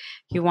say,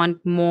 you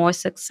want more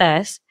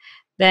success,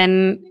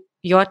 then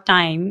your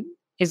time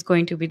is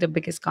going to be the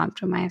biggest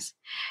compromise.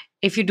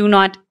 If you do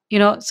not,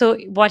 so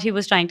what he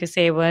was trying to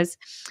say was,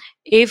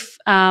 if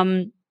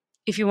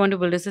if you want to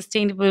build a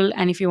sustainable,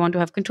 and if you want to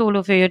have control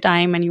over your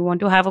time, and you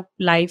want to have a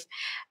life,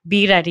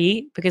 be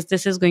ready, because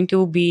this is going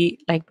to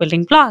be like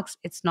building blocks.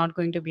 It's not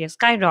going to be a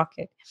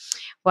skyrocket.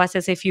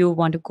 Versus if you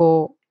want to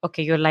go,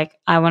 okay, you're like,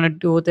 I want to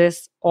do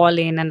this all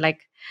in, and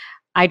like,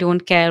 I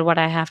don't care what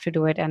I have to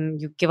do it, and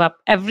you give up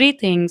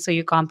everything, so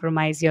you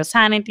compromise your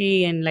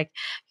sanity, and like,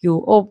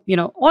 all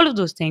of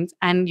those things,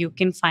 and you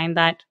can find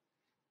that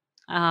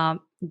uh,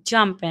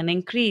 jump and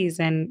increase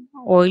and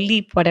or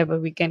leap, whatever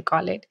we can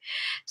call it.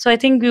 So I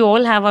think we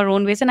all have our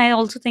own ways, and I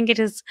also think it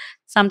is,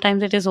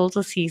 sometimes it is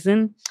also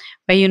season,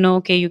 where,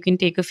 okay, you can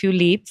take a few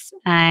leaps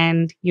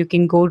and you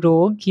can go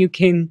rogue, you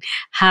can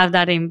have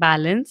that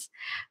imbalance.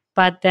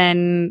 But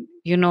then,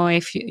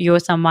 if you're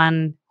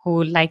someone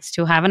who likes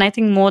to have, and I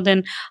think more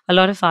than a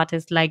lot of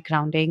artists like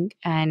grounding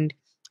and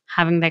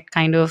having that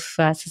kind of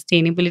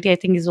sustainability, I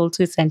think is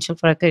also essential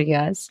for our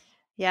careers.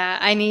 Yeah,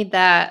 I need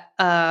that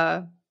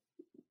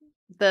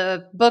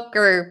the book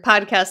or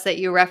podcast that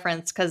you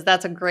referenced, because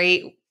that's a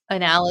great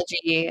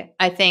analogy.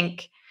 I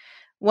think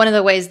one of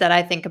the ways that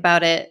I think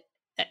about it,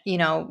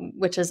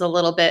 which is a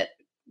little bit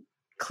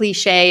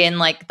cliche in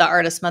like the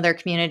artist mother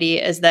community,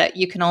 is that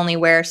you can only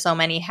wear so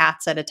many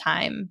hats at a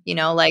time.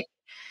 Like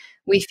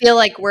we feel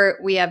like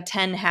we have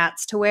 10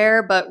 hats to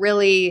wear, but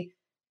really,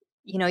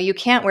 you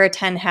can't wear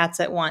 10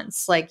 hats at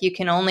once. Like you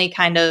can only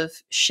kind of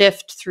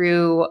shift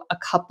through a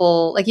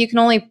couple, like you can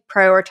only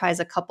prioritize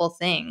a couple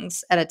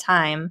things at a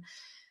time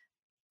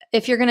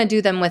if you're going to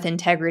do them with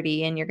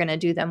integrity and you're going to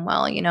do them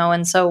well,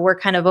 and so we're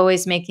kind of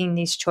always making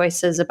these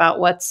choices about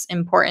what's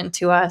important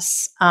to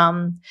us.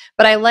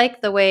 But I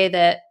like the way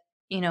that,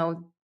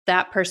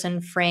 that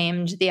person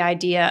framed the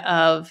idea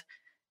of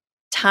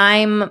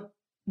time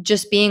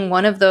just being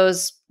one of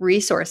those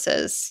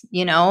resources,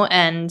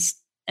 and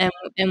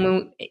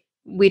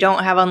we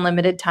don't have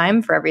unlimited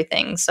time for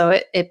everything. So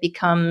it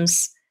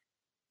becomes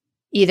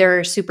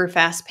either super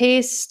fast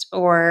paced,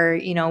 or,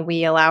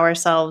 we allow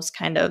ourselves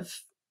kind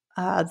of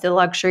the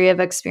luxury of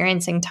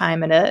experiencing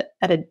time at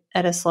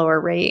a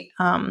slower rate.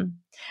 And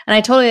I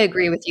totally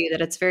agree with you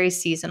that it's very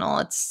seasonal.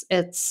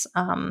 It's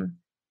I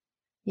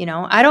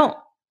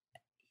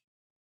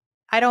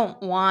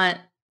don't want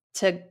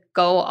to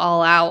go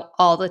all out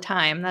all the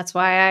time. That's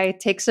why I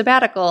take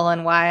sabbatical,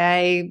 and why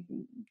I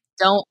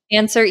don't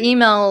answer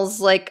emails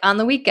like on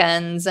the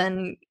weekends.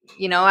 And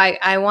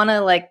I want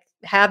to like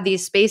have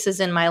these spaces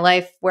in my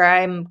life where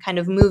I'm kind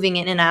of moving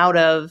in and out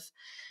of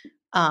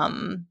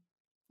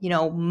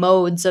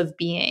modes of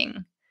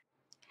being.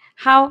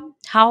 How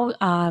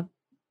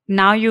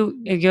now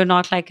you're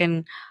not like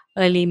an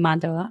early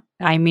mother.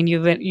 I mean,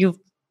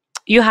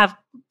 you have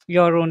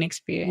your own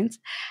experience.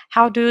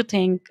 How do you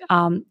think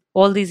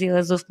all these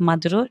years of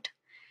motherhood,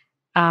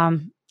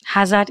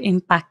 has that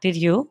impacted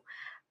you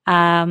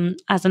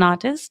as an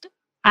artist,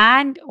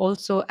 and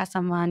also as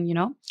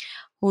someone,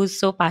 who's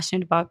so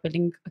passionate about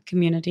building a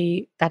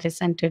community that is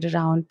centered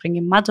around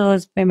bringing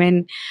mothers,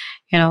 women,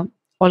 you know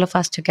all of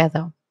us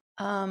together?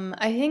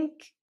 I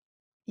think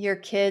your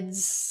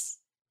kids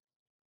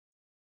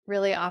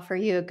really offer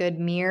you a good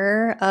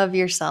mirror of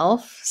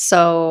yourself.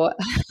 So,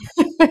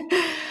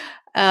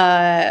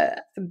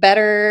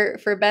 better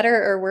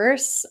or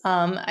worse,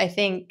 I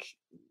think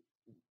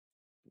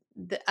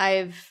th-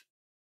 I've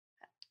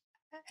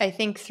I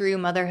think through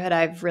motherhood,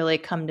 I've really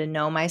come to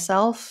know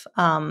myself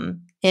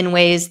in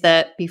ways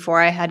that before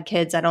I had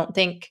kids, I don't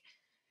think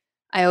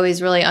I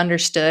always really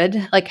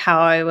understood, like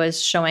how I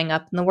was showing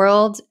up in the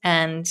world.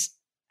 And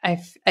I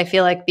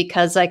feel like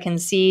because I can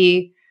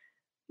see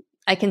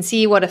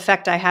what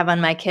effect I have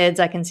on my kids.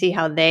 I can see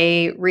how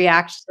they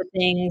react to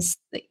things.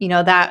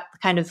 That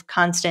kind of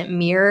constant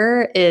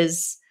mirror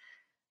is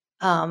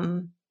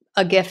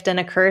a gift and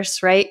a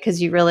curse, right? Because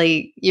you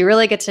really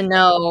get to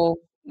know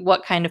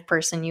what kind of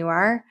person you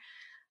are.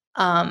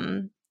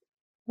 Um,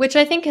 which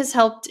I think has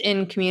helped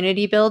in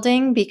community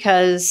building,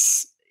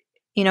 because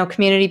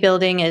community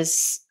building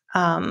is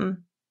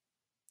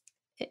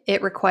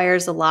it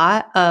requires a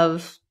lot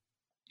of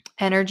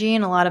energy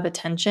and a lot of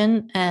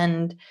attention,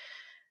 and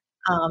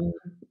um,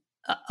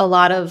 a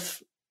lot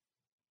of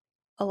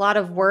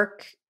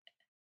work.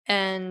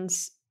 And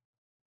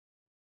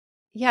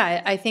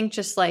yeah, I think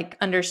just like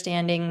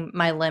understanding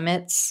my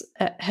limits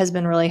has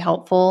been really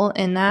helpful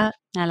in that.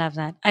 I love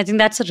that. I think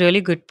that's a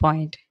really good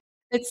point.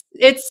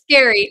 It's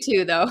scary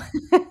too, though.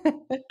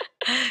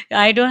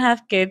 I don't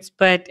have kids,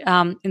 but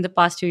in the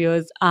past 2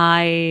 years,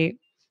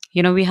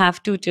 we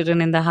have two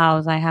children in the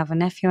house. I have a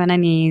nephew and a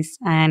niece,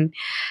 and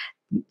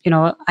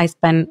I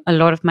spend a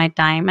lot of my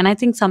time. And I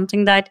think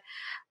something that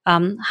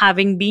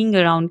having being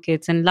around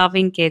kids and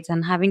loving kids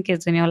and having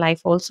kids in your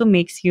life also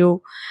makes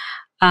you,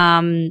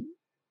 um,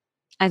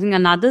 I think,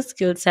 another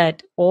skill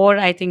set, or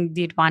I think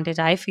the advantage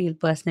I feel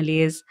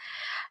personally is,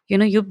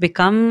 you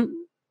become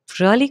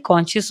really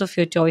conscious of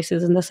your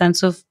choices, in the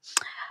sense of,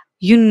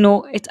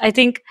 it's, I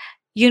think,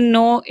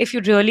 if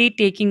you're really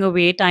taking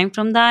away time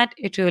from that,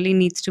 it really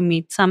needs to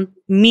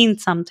mean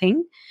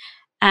something,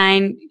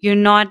 and you're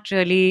not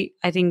really,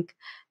 I think,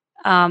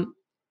 um,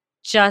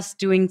 just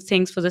doing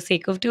things for the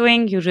sake of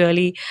doing. You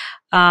really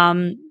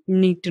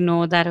need to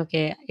know that,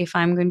 okay, if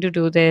I'm going to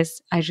do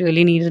this, I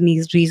really need a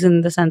reason,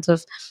 in the sense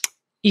of,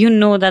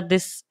 that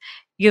this,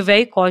 you're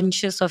very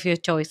conscious of your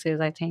choices,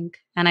 I think.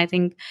 And I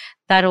think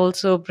that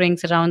also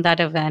brings around that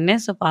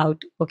awareness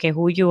about, okay,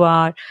 who you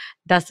are,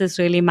 does this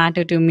really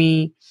matter to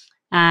me,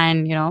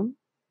 and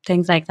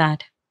things like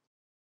that.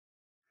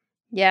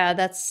 Yeah,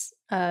 that's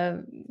a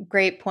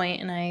great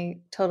point, and I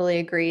totally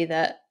agree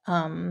that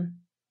I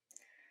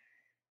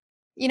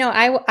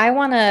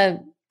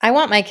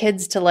want my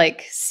kids to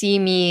like see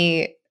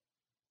me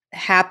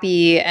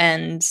happy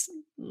and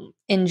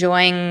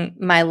enjoying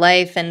my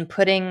life and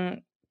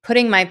putting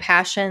my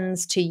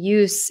passions to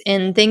use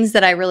in things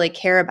that I really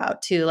care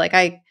about too. Like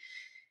I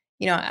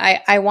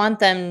want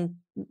them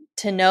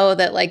to know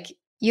that like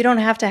you don't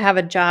have to have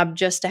a job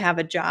just to have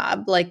a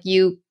job. Like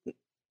you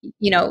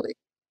know,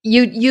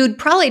 you'd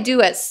probably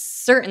do at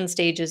certain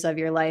stages of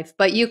your life,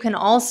 but you can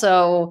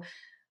also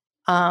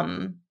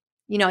um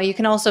you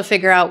can also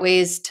figure out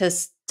ways to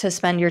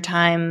spend your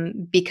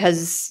time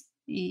because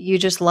you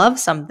just love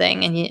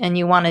something and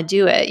you want to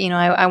do it.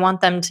 I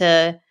want them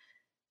to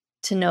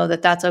know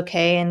that that's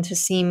okay, and to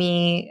see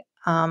me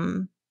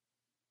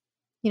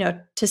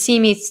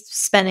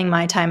spending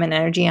my time and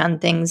energy on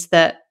things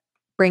that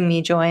bring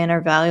me joy and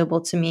are valuable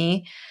to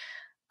me.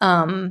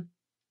 um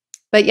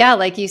but yeah,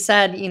 like you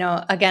said,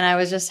 again, I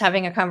was just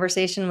having a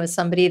conversation with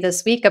somebody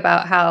this week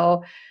about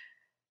how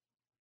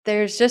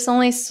there's just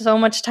only so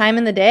much time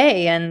in the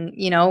day, and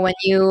when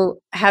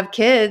you have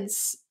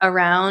kids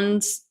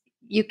around,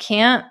 you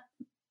can't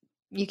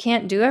you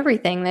can't do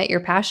everything that you're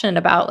passionate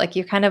about. Like,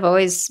 you're kind of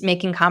always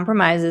making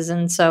compromises,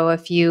 and so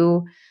if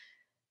you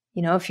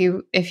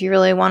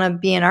really want to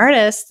be an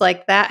artist,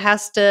 like, that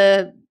has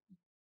to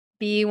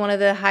be one of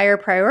the higher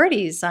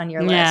priorities on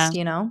your Yeah, list.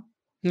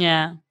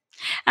 yeah.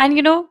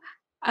 And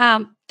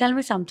tell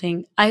me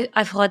something.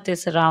 I've heard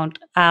this around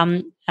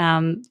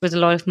with a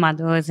lot of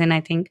mothers, and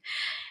I think,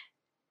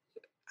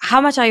 how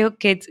much are your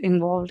kids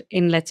involved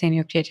in, let's say, in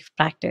your creative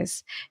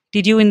practice?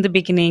 Did you in the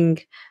beginning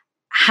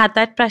had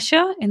that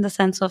pressure, in the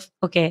sense of,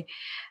 okay,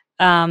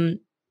 um,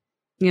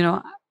 you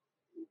know,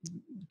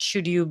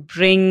 should you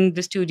bring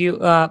the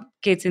studio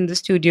kids in the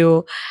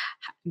studio?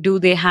 Do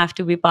they have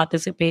to be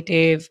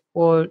participative,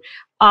 or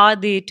are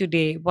they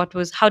today?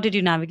 How did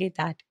you navigate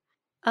that?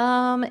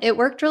 It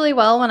worked really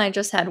well when I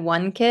just had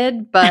one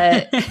kid,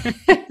 but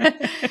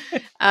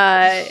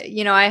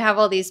I have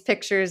all these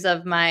pictures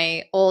of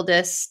my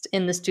oldest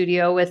in the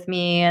studio with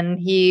me, and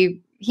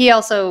he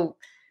also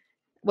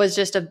was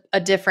just a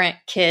different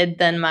kid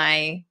than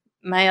my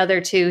other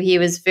two. He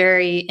was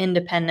very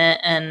independent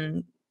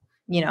and,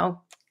 you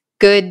know,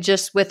 good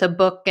just with a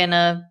book and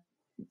a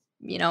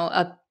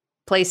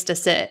place to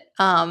sit.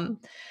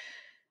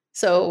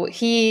 So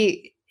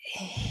he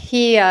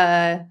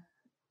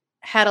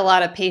had a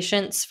lot of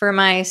patience for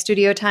my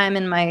studio time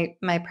and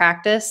my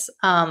practice.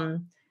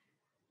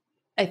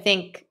 I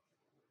think,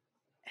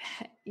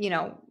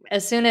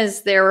 as soon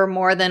as there were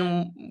more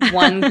than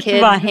one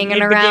kid One, hanging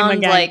it became a around,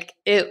 gang. like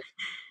it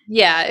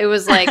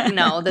was like,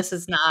 no, this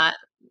is not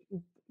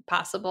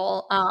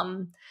possible.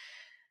 And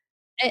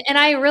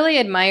I really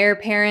admire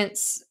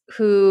parents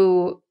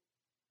who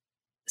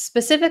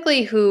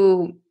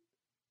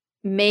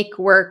make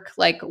work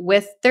like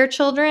with their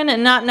children,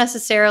 and not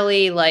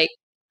necessarily like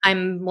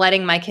I'm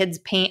letting my kids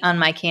paint on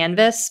my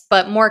canvas,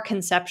 but more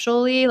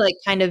conceptually, like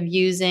kind of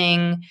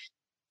using,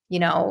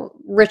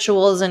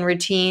 rituals and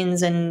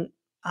routines and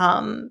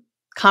um,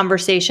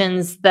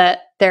 conversations that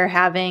they're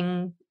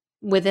having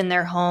within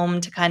their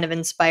home to kind of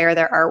inspire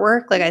their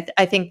artwork. Like,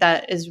 I think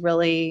that is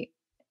really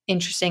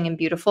interesting and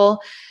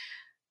beautiful.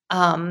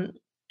 Um,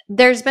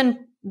 there's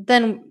been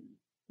then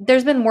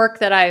there's been work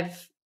that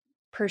I've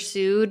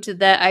pursued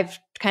that I've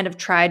kind of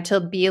tried to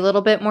be a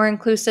little bit more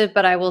inclusive,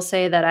 but I will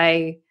say that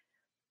I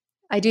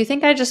do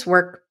think I just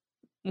work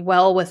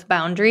well with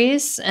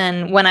boundaries,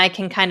 and when I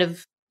can kind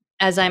of,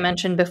 as I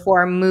mentioned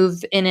before,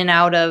 move in and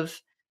out of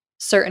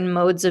certain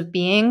modes of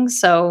being.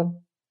 So,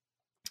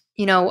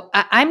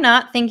 I'm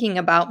not thinking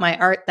about my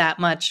art that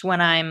much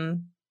when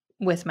I'm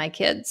with my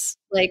kids.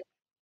 Like,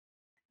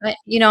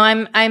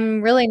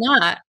 I'm really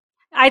not.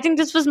 I think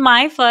this was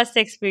my first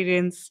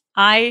experience.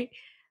 I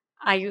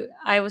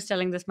was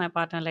telling this my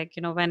partner, like,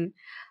 when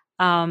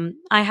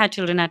I had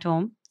children at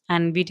home,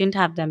 and we didn't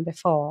have them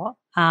before.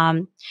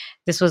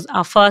 This was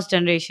our first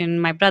generation.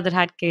 My brother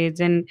had kids,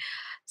 and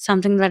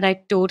something that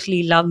I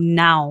totally love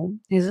now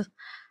is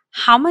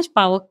how much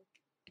power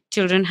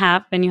children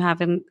have when you have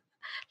them.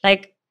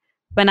 Like,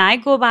 when I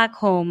go back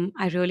home,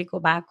 I really go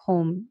back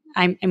home.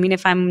 I mean,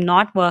 if I'm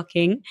not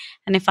working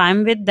and if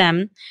I'm with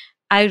them,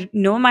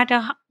 no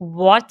matter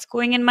what's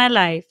going in my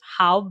life,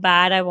 how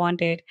bad I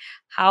want it,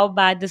 how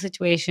bad the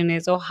situation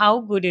is, or how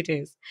good it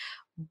is,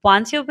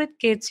 once you're with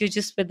kids, you're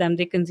just with them.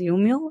 They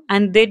consume you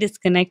and they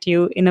disconnect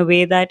you in a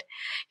way that,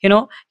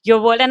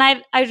 your world. And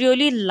I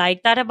really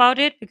like that about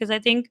it, because I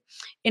think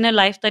in a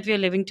life that we're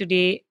living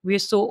today, we're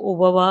so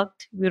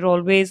overworked. We're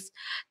always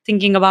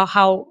thinking about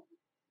how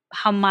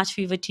much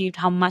we've achieved,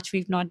 how much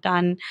we've not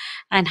done,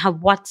 and how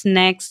what's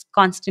next,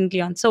 constantly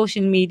on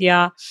social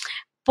media,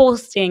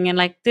 posting and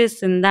like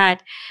this and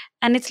that.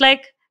 And it's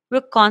like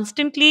we're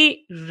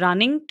constantly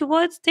running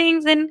towards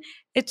things, and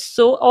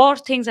or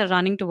things are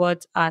running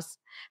towards us,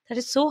 that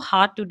is so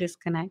hard to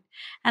disconnect.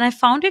 And I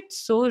found it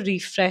so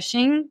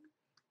refreshing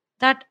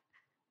that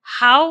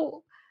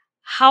how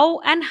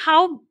how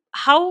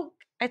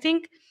I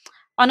think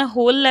on a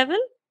whole level,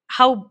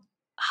 how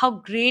how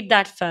great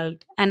that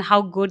felt and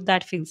how good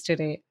that feels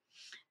today.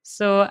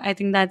 So I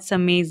think that's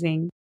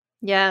amazing.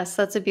 Yes,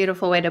 that's a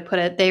beautiful way to put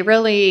it.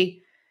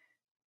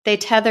 They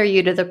tether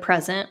you to the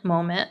present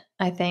moment,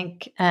 I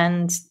think.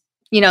 And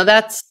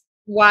that's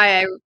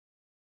why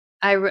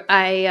I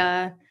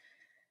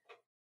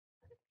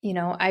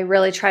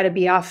really try to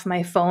be off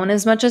my phone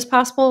as much as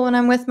possible when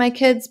I'm with my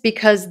kids,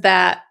 because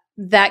that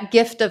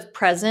gift of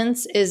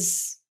presence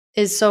is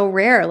so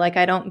rare. Like,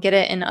 I don't get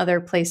it in other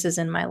places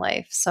in my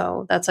life.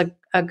 So that's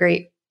a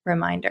great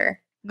reminder.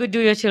 Good.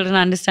 Do your children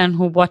understand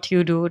what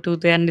you do? Do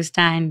they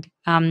understand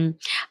um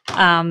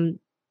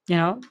you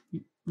know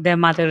their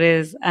mother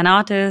is an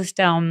artist?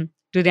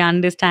 Do they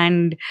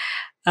understand?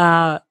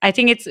 I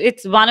think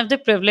it's one of the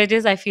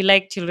privileges. I feel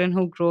like children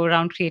who grow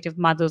around creative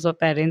mothers or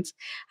parents,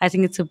 I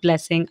think it's a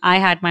blessing. I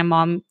had my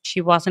mom.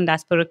 She wasn't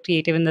as per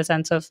creative in the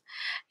sense of,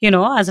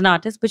 as an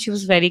artist, but she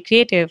was very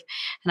creative.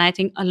 And I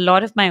think a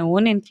lot of my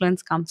own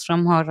influence comes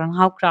from her on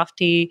how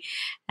crafty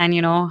and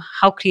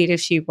how creative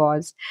she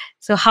was.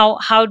 So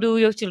how do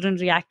your children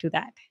react to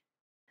that?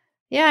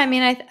 Yeah, I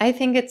mean, I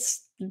think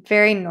it's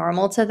very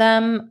normal to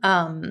them.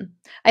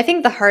 I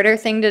think the harder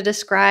thing to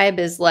describe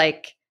is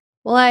like,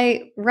 well,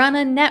 I run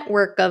a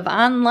network of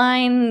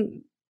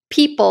online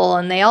people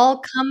and they all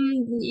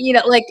come,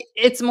 like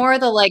it's more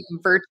the like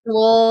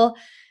virtual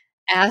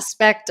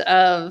aspect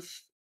of,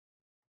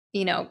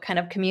 kind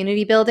of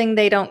community building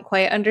they don't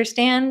quite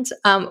understand,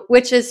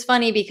 which is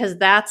funny because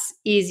that's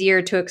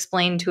easier to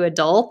explain to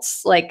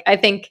adults. Like, I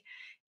think,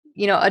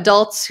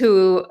 adults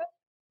who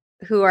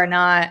are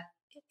not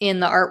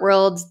in the art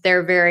world,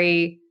 they're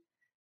very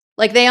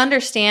like they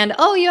understand,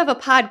 oh, you have a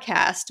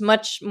podcast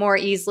much more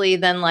easily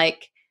than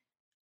like,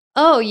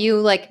 oh, you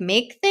like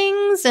make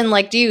things and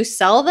like do you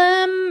sell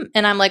them?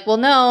 And I'm like, well,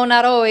 no,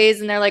 not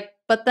always. And they're like,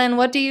 but then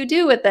what do you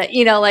do with it?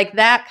 Like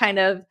that kind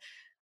of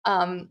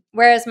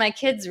whereas my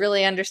kids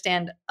really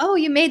understand, oh,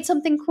 you made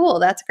something cool.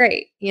 That's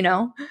great.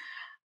 So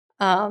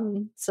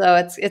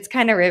it's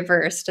kind of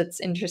reversed.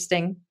 It's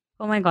interesting.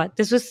 Oh my God,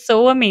 this was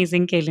so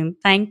amazing, Kaylin.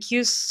 Thank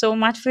you so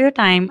much for your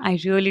time. I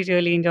really,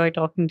 really enjoyed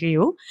talking to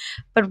you.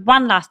 But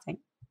one last thing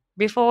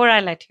before I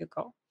let you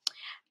go,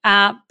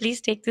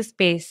 please take this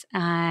space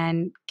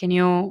and can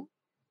you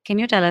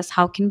tell us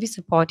how can we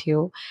support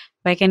you?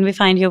 Where can we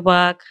find your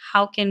work?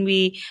 How can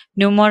we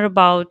know more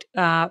about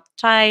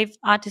Thrive,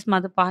 Artist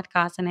Mother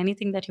podcast, and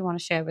anything that you want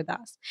to share with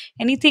us?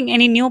 Anything,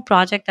 any new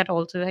project that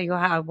also you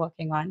are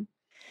working on?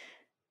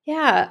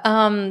 Yeah,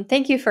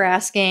 thank you for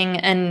asking,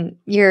 and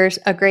you're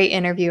a great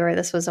interviewer.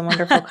 This was a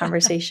wonderful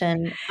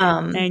conversation.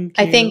 Thank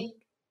I you. think,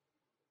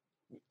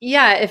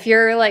 yeah, if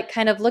you're like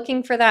kind of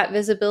looking for that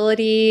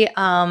visibility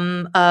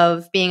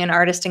of being an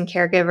artist and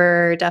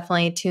caregiver,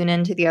 definitely tune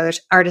into the other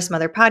Artist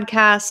Mother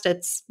podcast.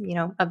 It's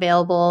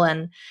available,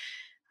 and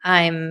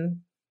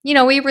I'm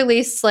we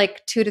release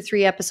like 2 to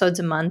 3 episodes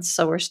a month,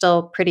 so we're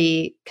still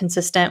pretty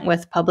consistent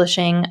with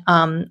publishing.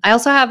 I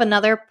also have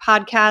another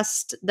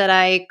podcast that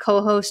I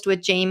co-host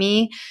with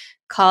Jamie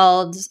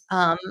called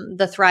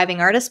the Thriving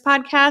Artist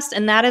Podcast,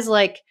 and that is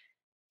like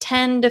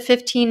 10 to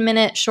 15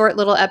 minute short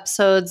little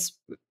episodes,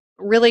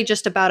 really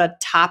just about a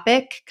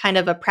topic, kind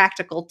of a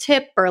practical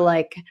tip, or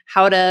like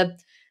how to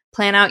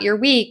plan out your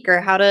week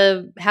or how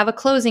to have a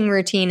closing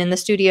routine in the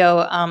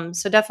studio.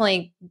 So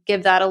definitely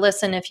give that a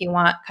listen if you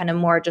want kind of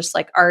more just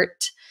like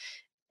art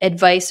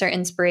advice or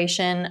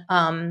inspiration.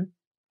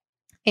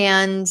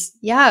 And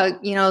yeah,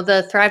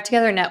 the Thrive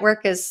Together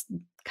Network is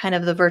kind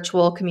of the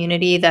virtual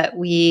community that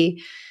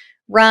we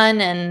run,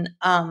 and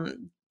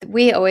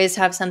we always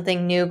have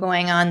something new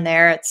going on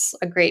there. It's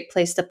a great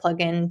place to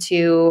plug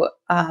into.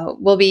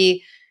 We'll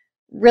be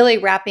really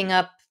wrapping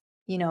up,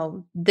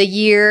 the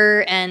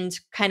year and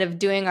kind of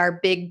doing our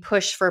big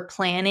push for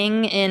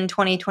planning in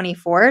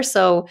 2024.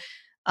 So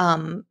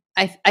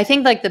I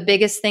think like the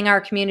biggest thing our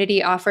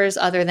community offers,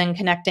 other than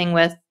connecting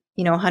with,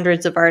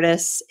 hundreds of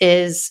artists,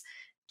 is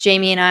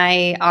Jamie and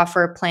I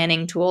offer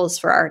planning tools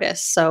for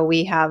artists. So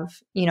we have,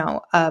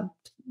 a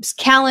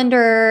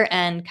calendar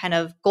and kind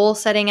of goal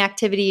setting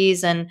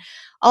activities and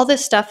all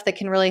this stuff that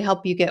can really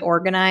help you get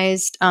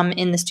organized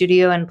in the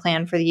studio and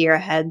plan for the year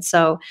ahead.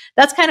 So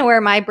that's kind of where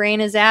my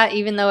brain is at,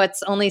 even though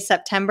it's only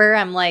September.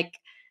 I'm like,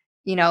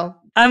 you know,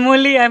 I'm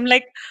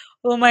like,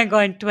 oh my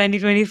God,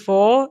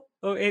 2024.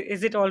 Oh,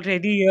 is it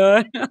already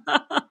here?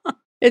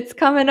 it's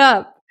coming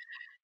up.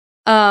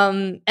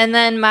 And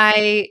then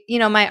my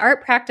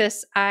art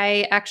practice,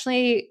 I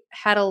actually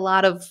had a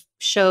lot of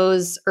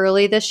shows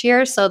early this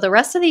year. So the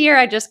rest of the year,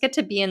 I just get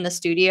to be in the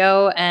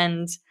studio,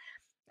 and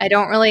I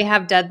don't really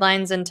have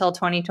deadlines until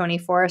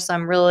 2024. So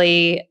I'm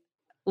really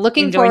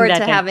looking Enjoying forward that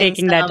to time, having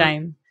taking that some,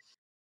 time.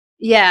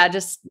 yeah,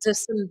 just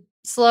some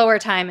slower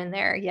time in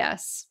there.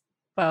 Yes.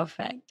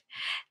 Perfect.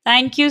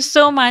 Thank you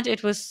so much.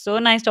 It was so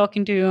nice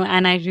talking to you,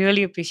 and I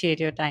really appreciate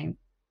your time.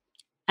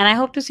 And I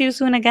hope to see you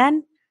soon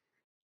again.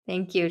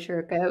 Thank you,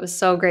 Charuka. It was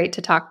so great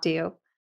to talk to you.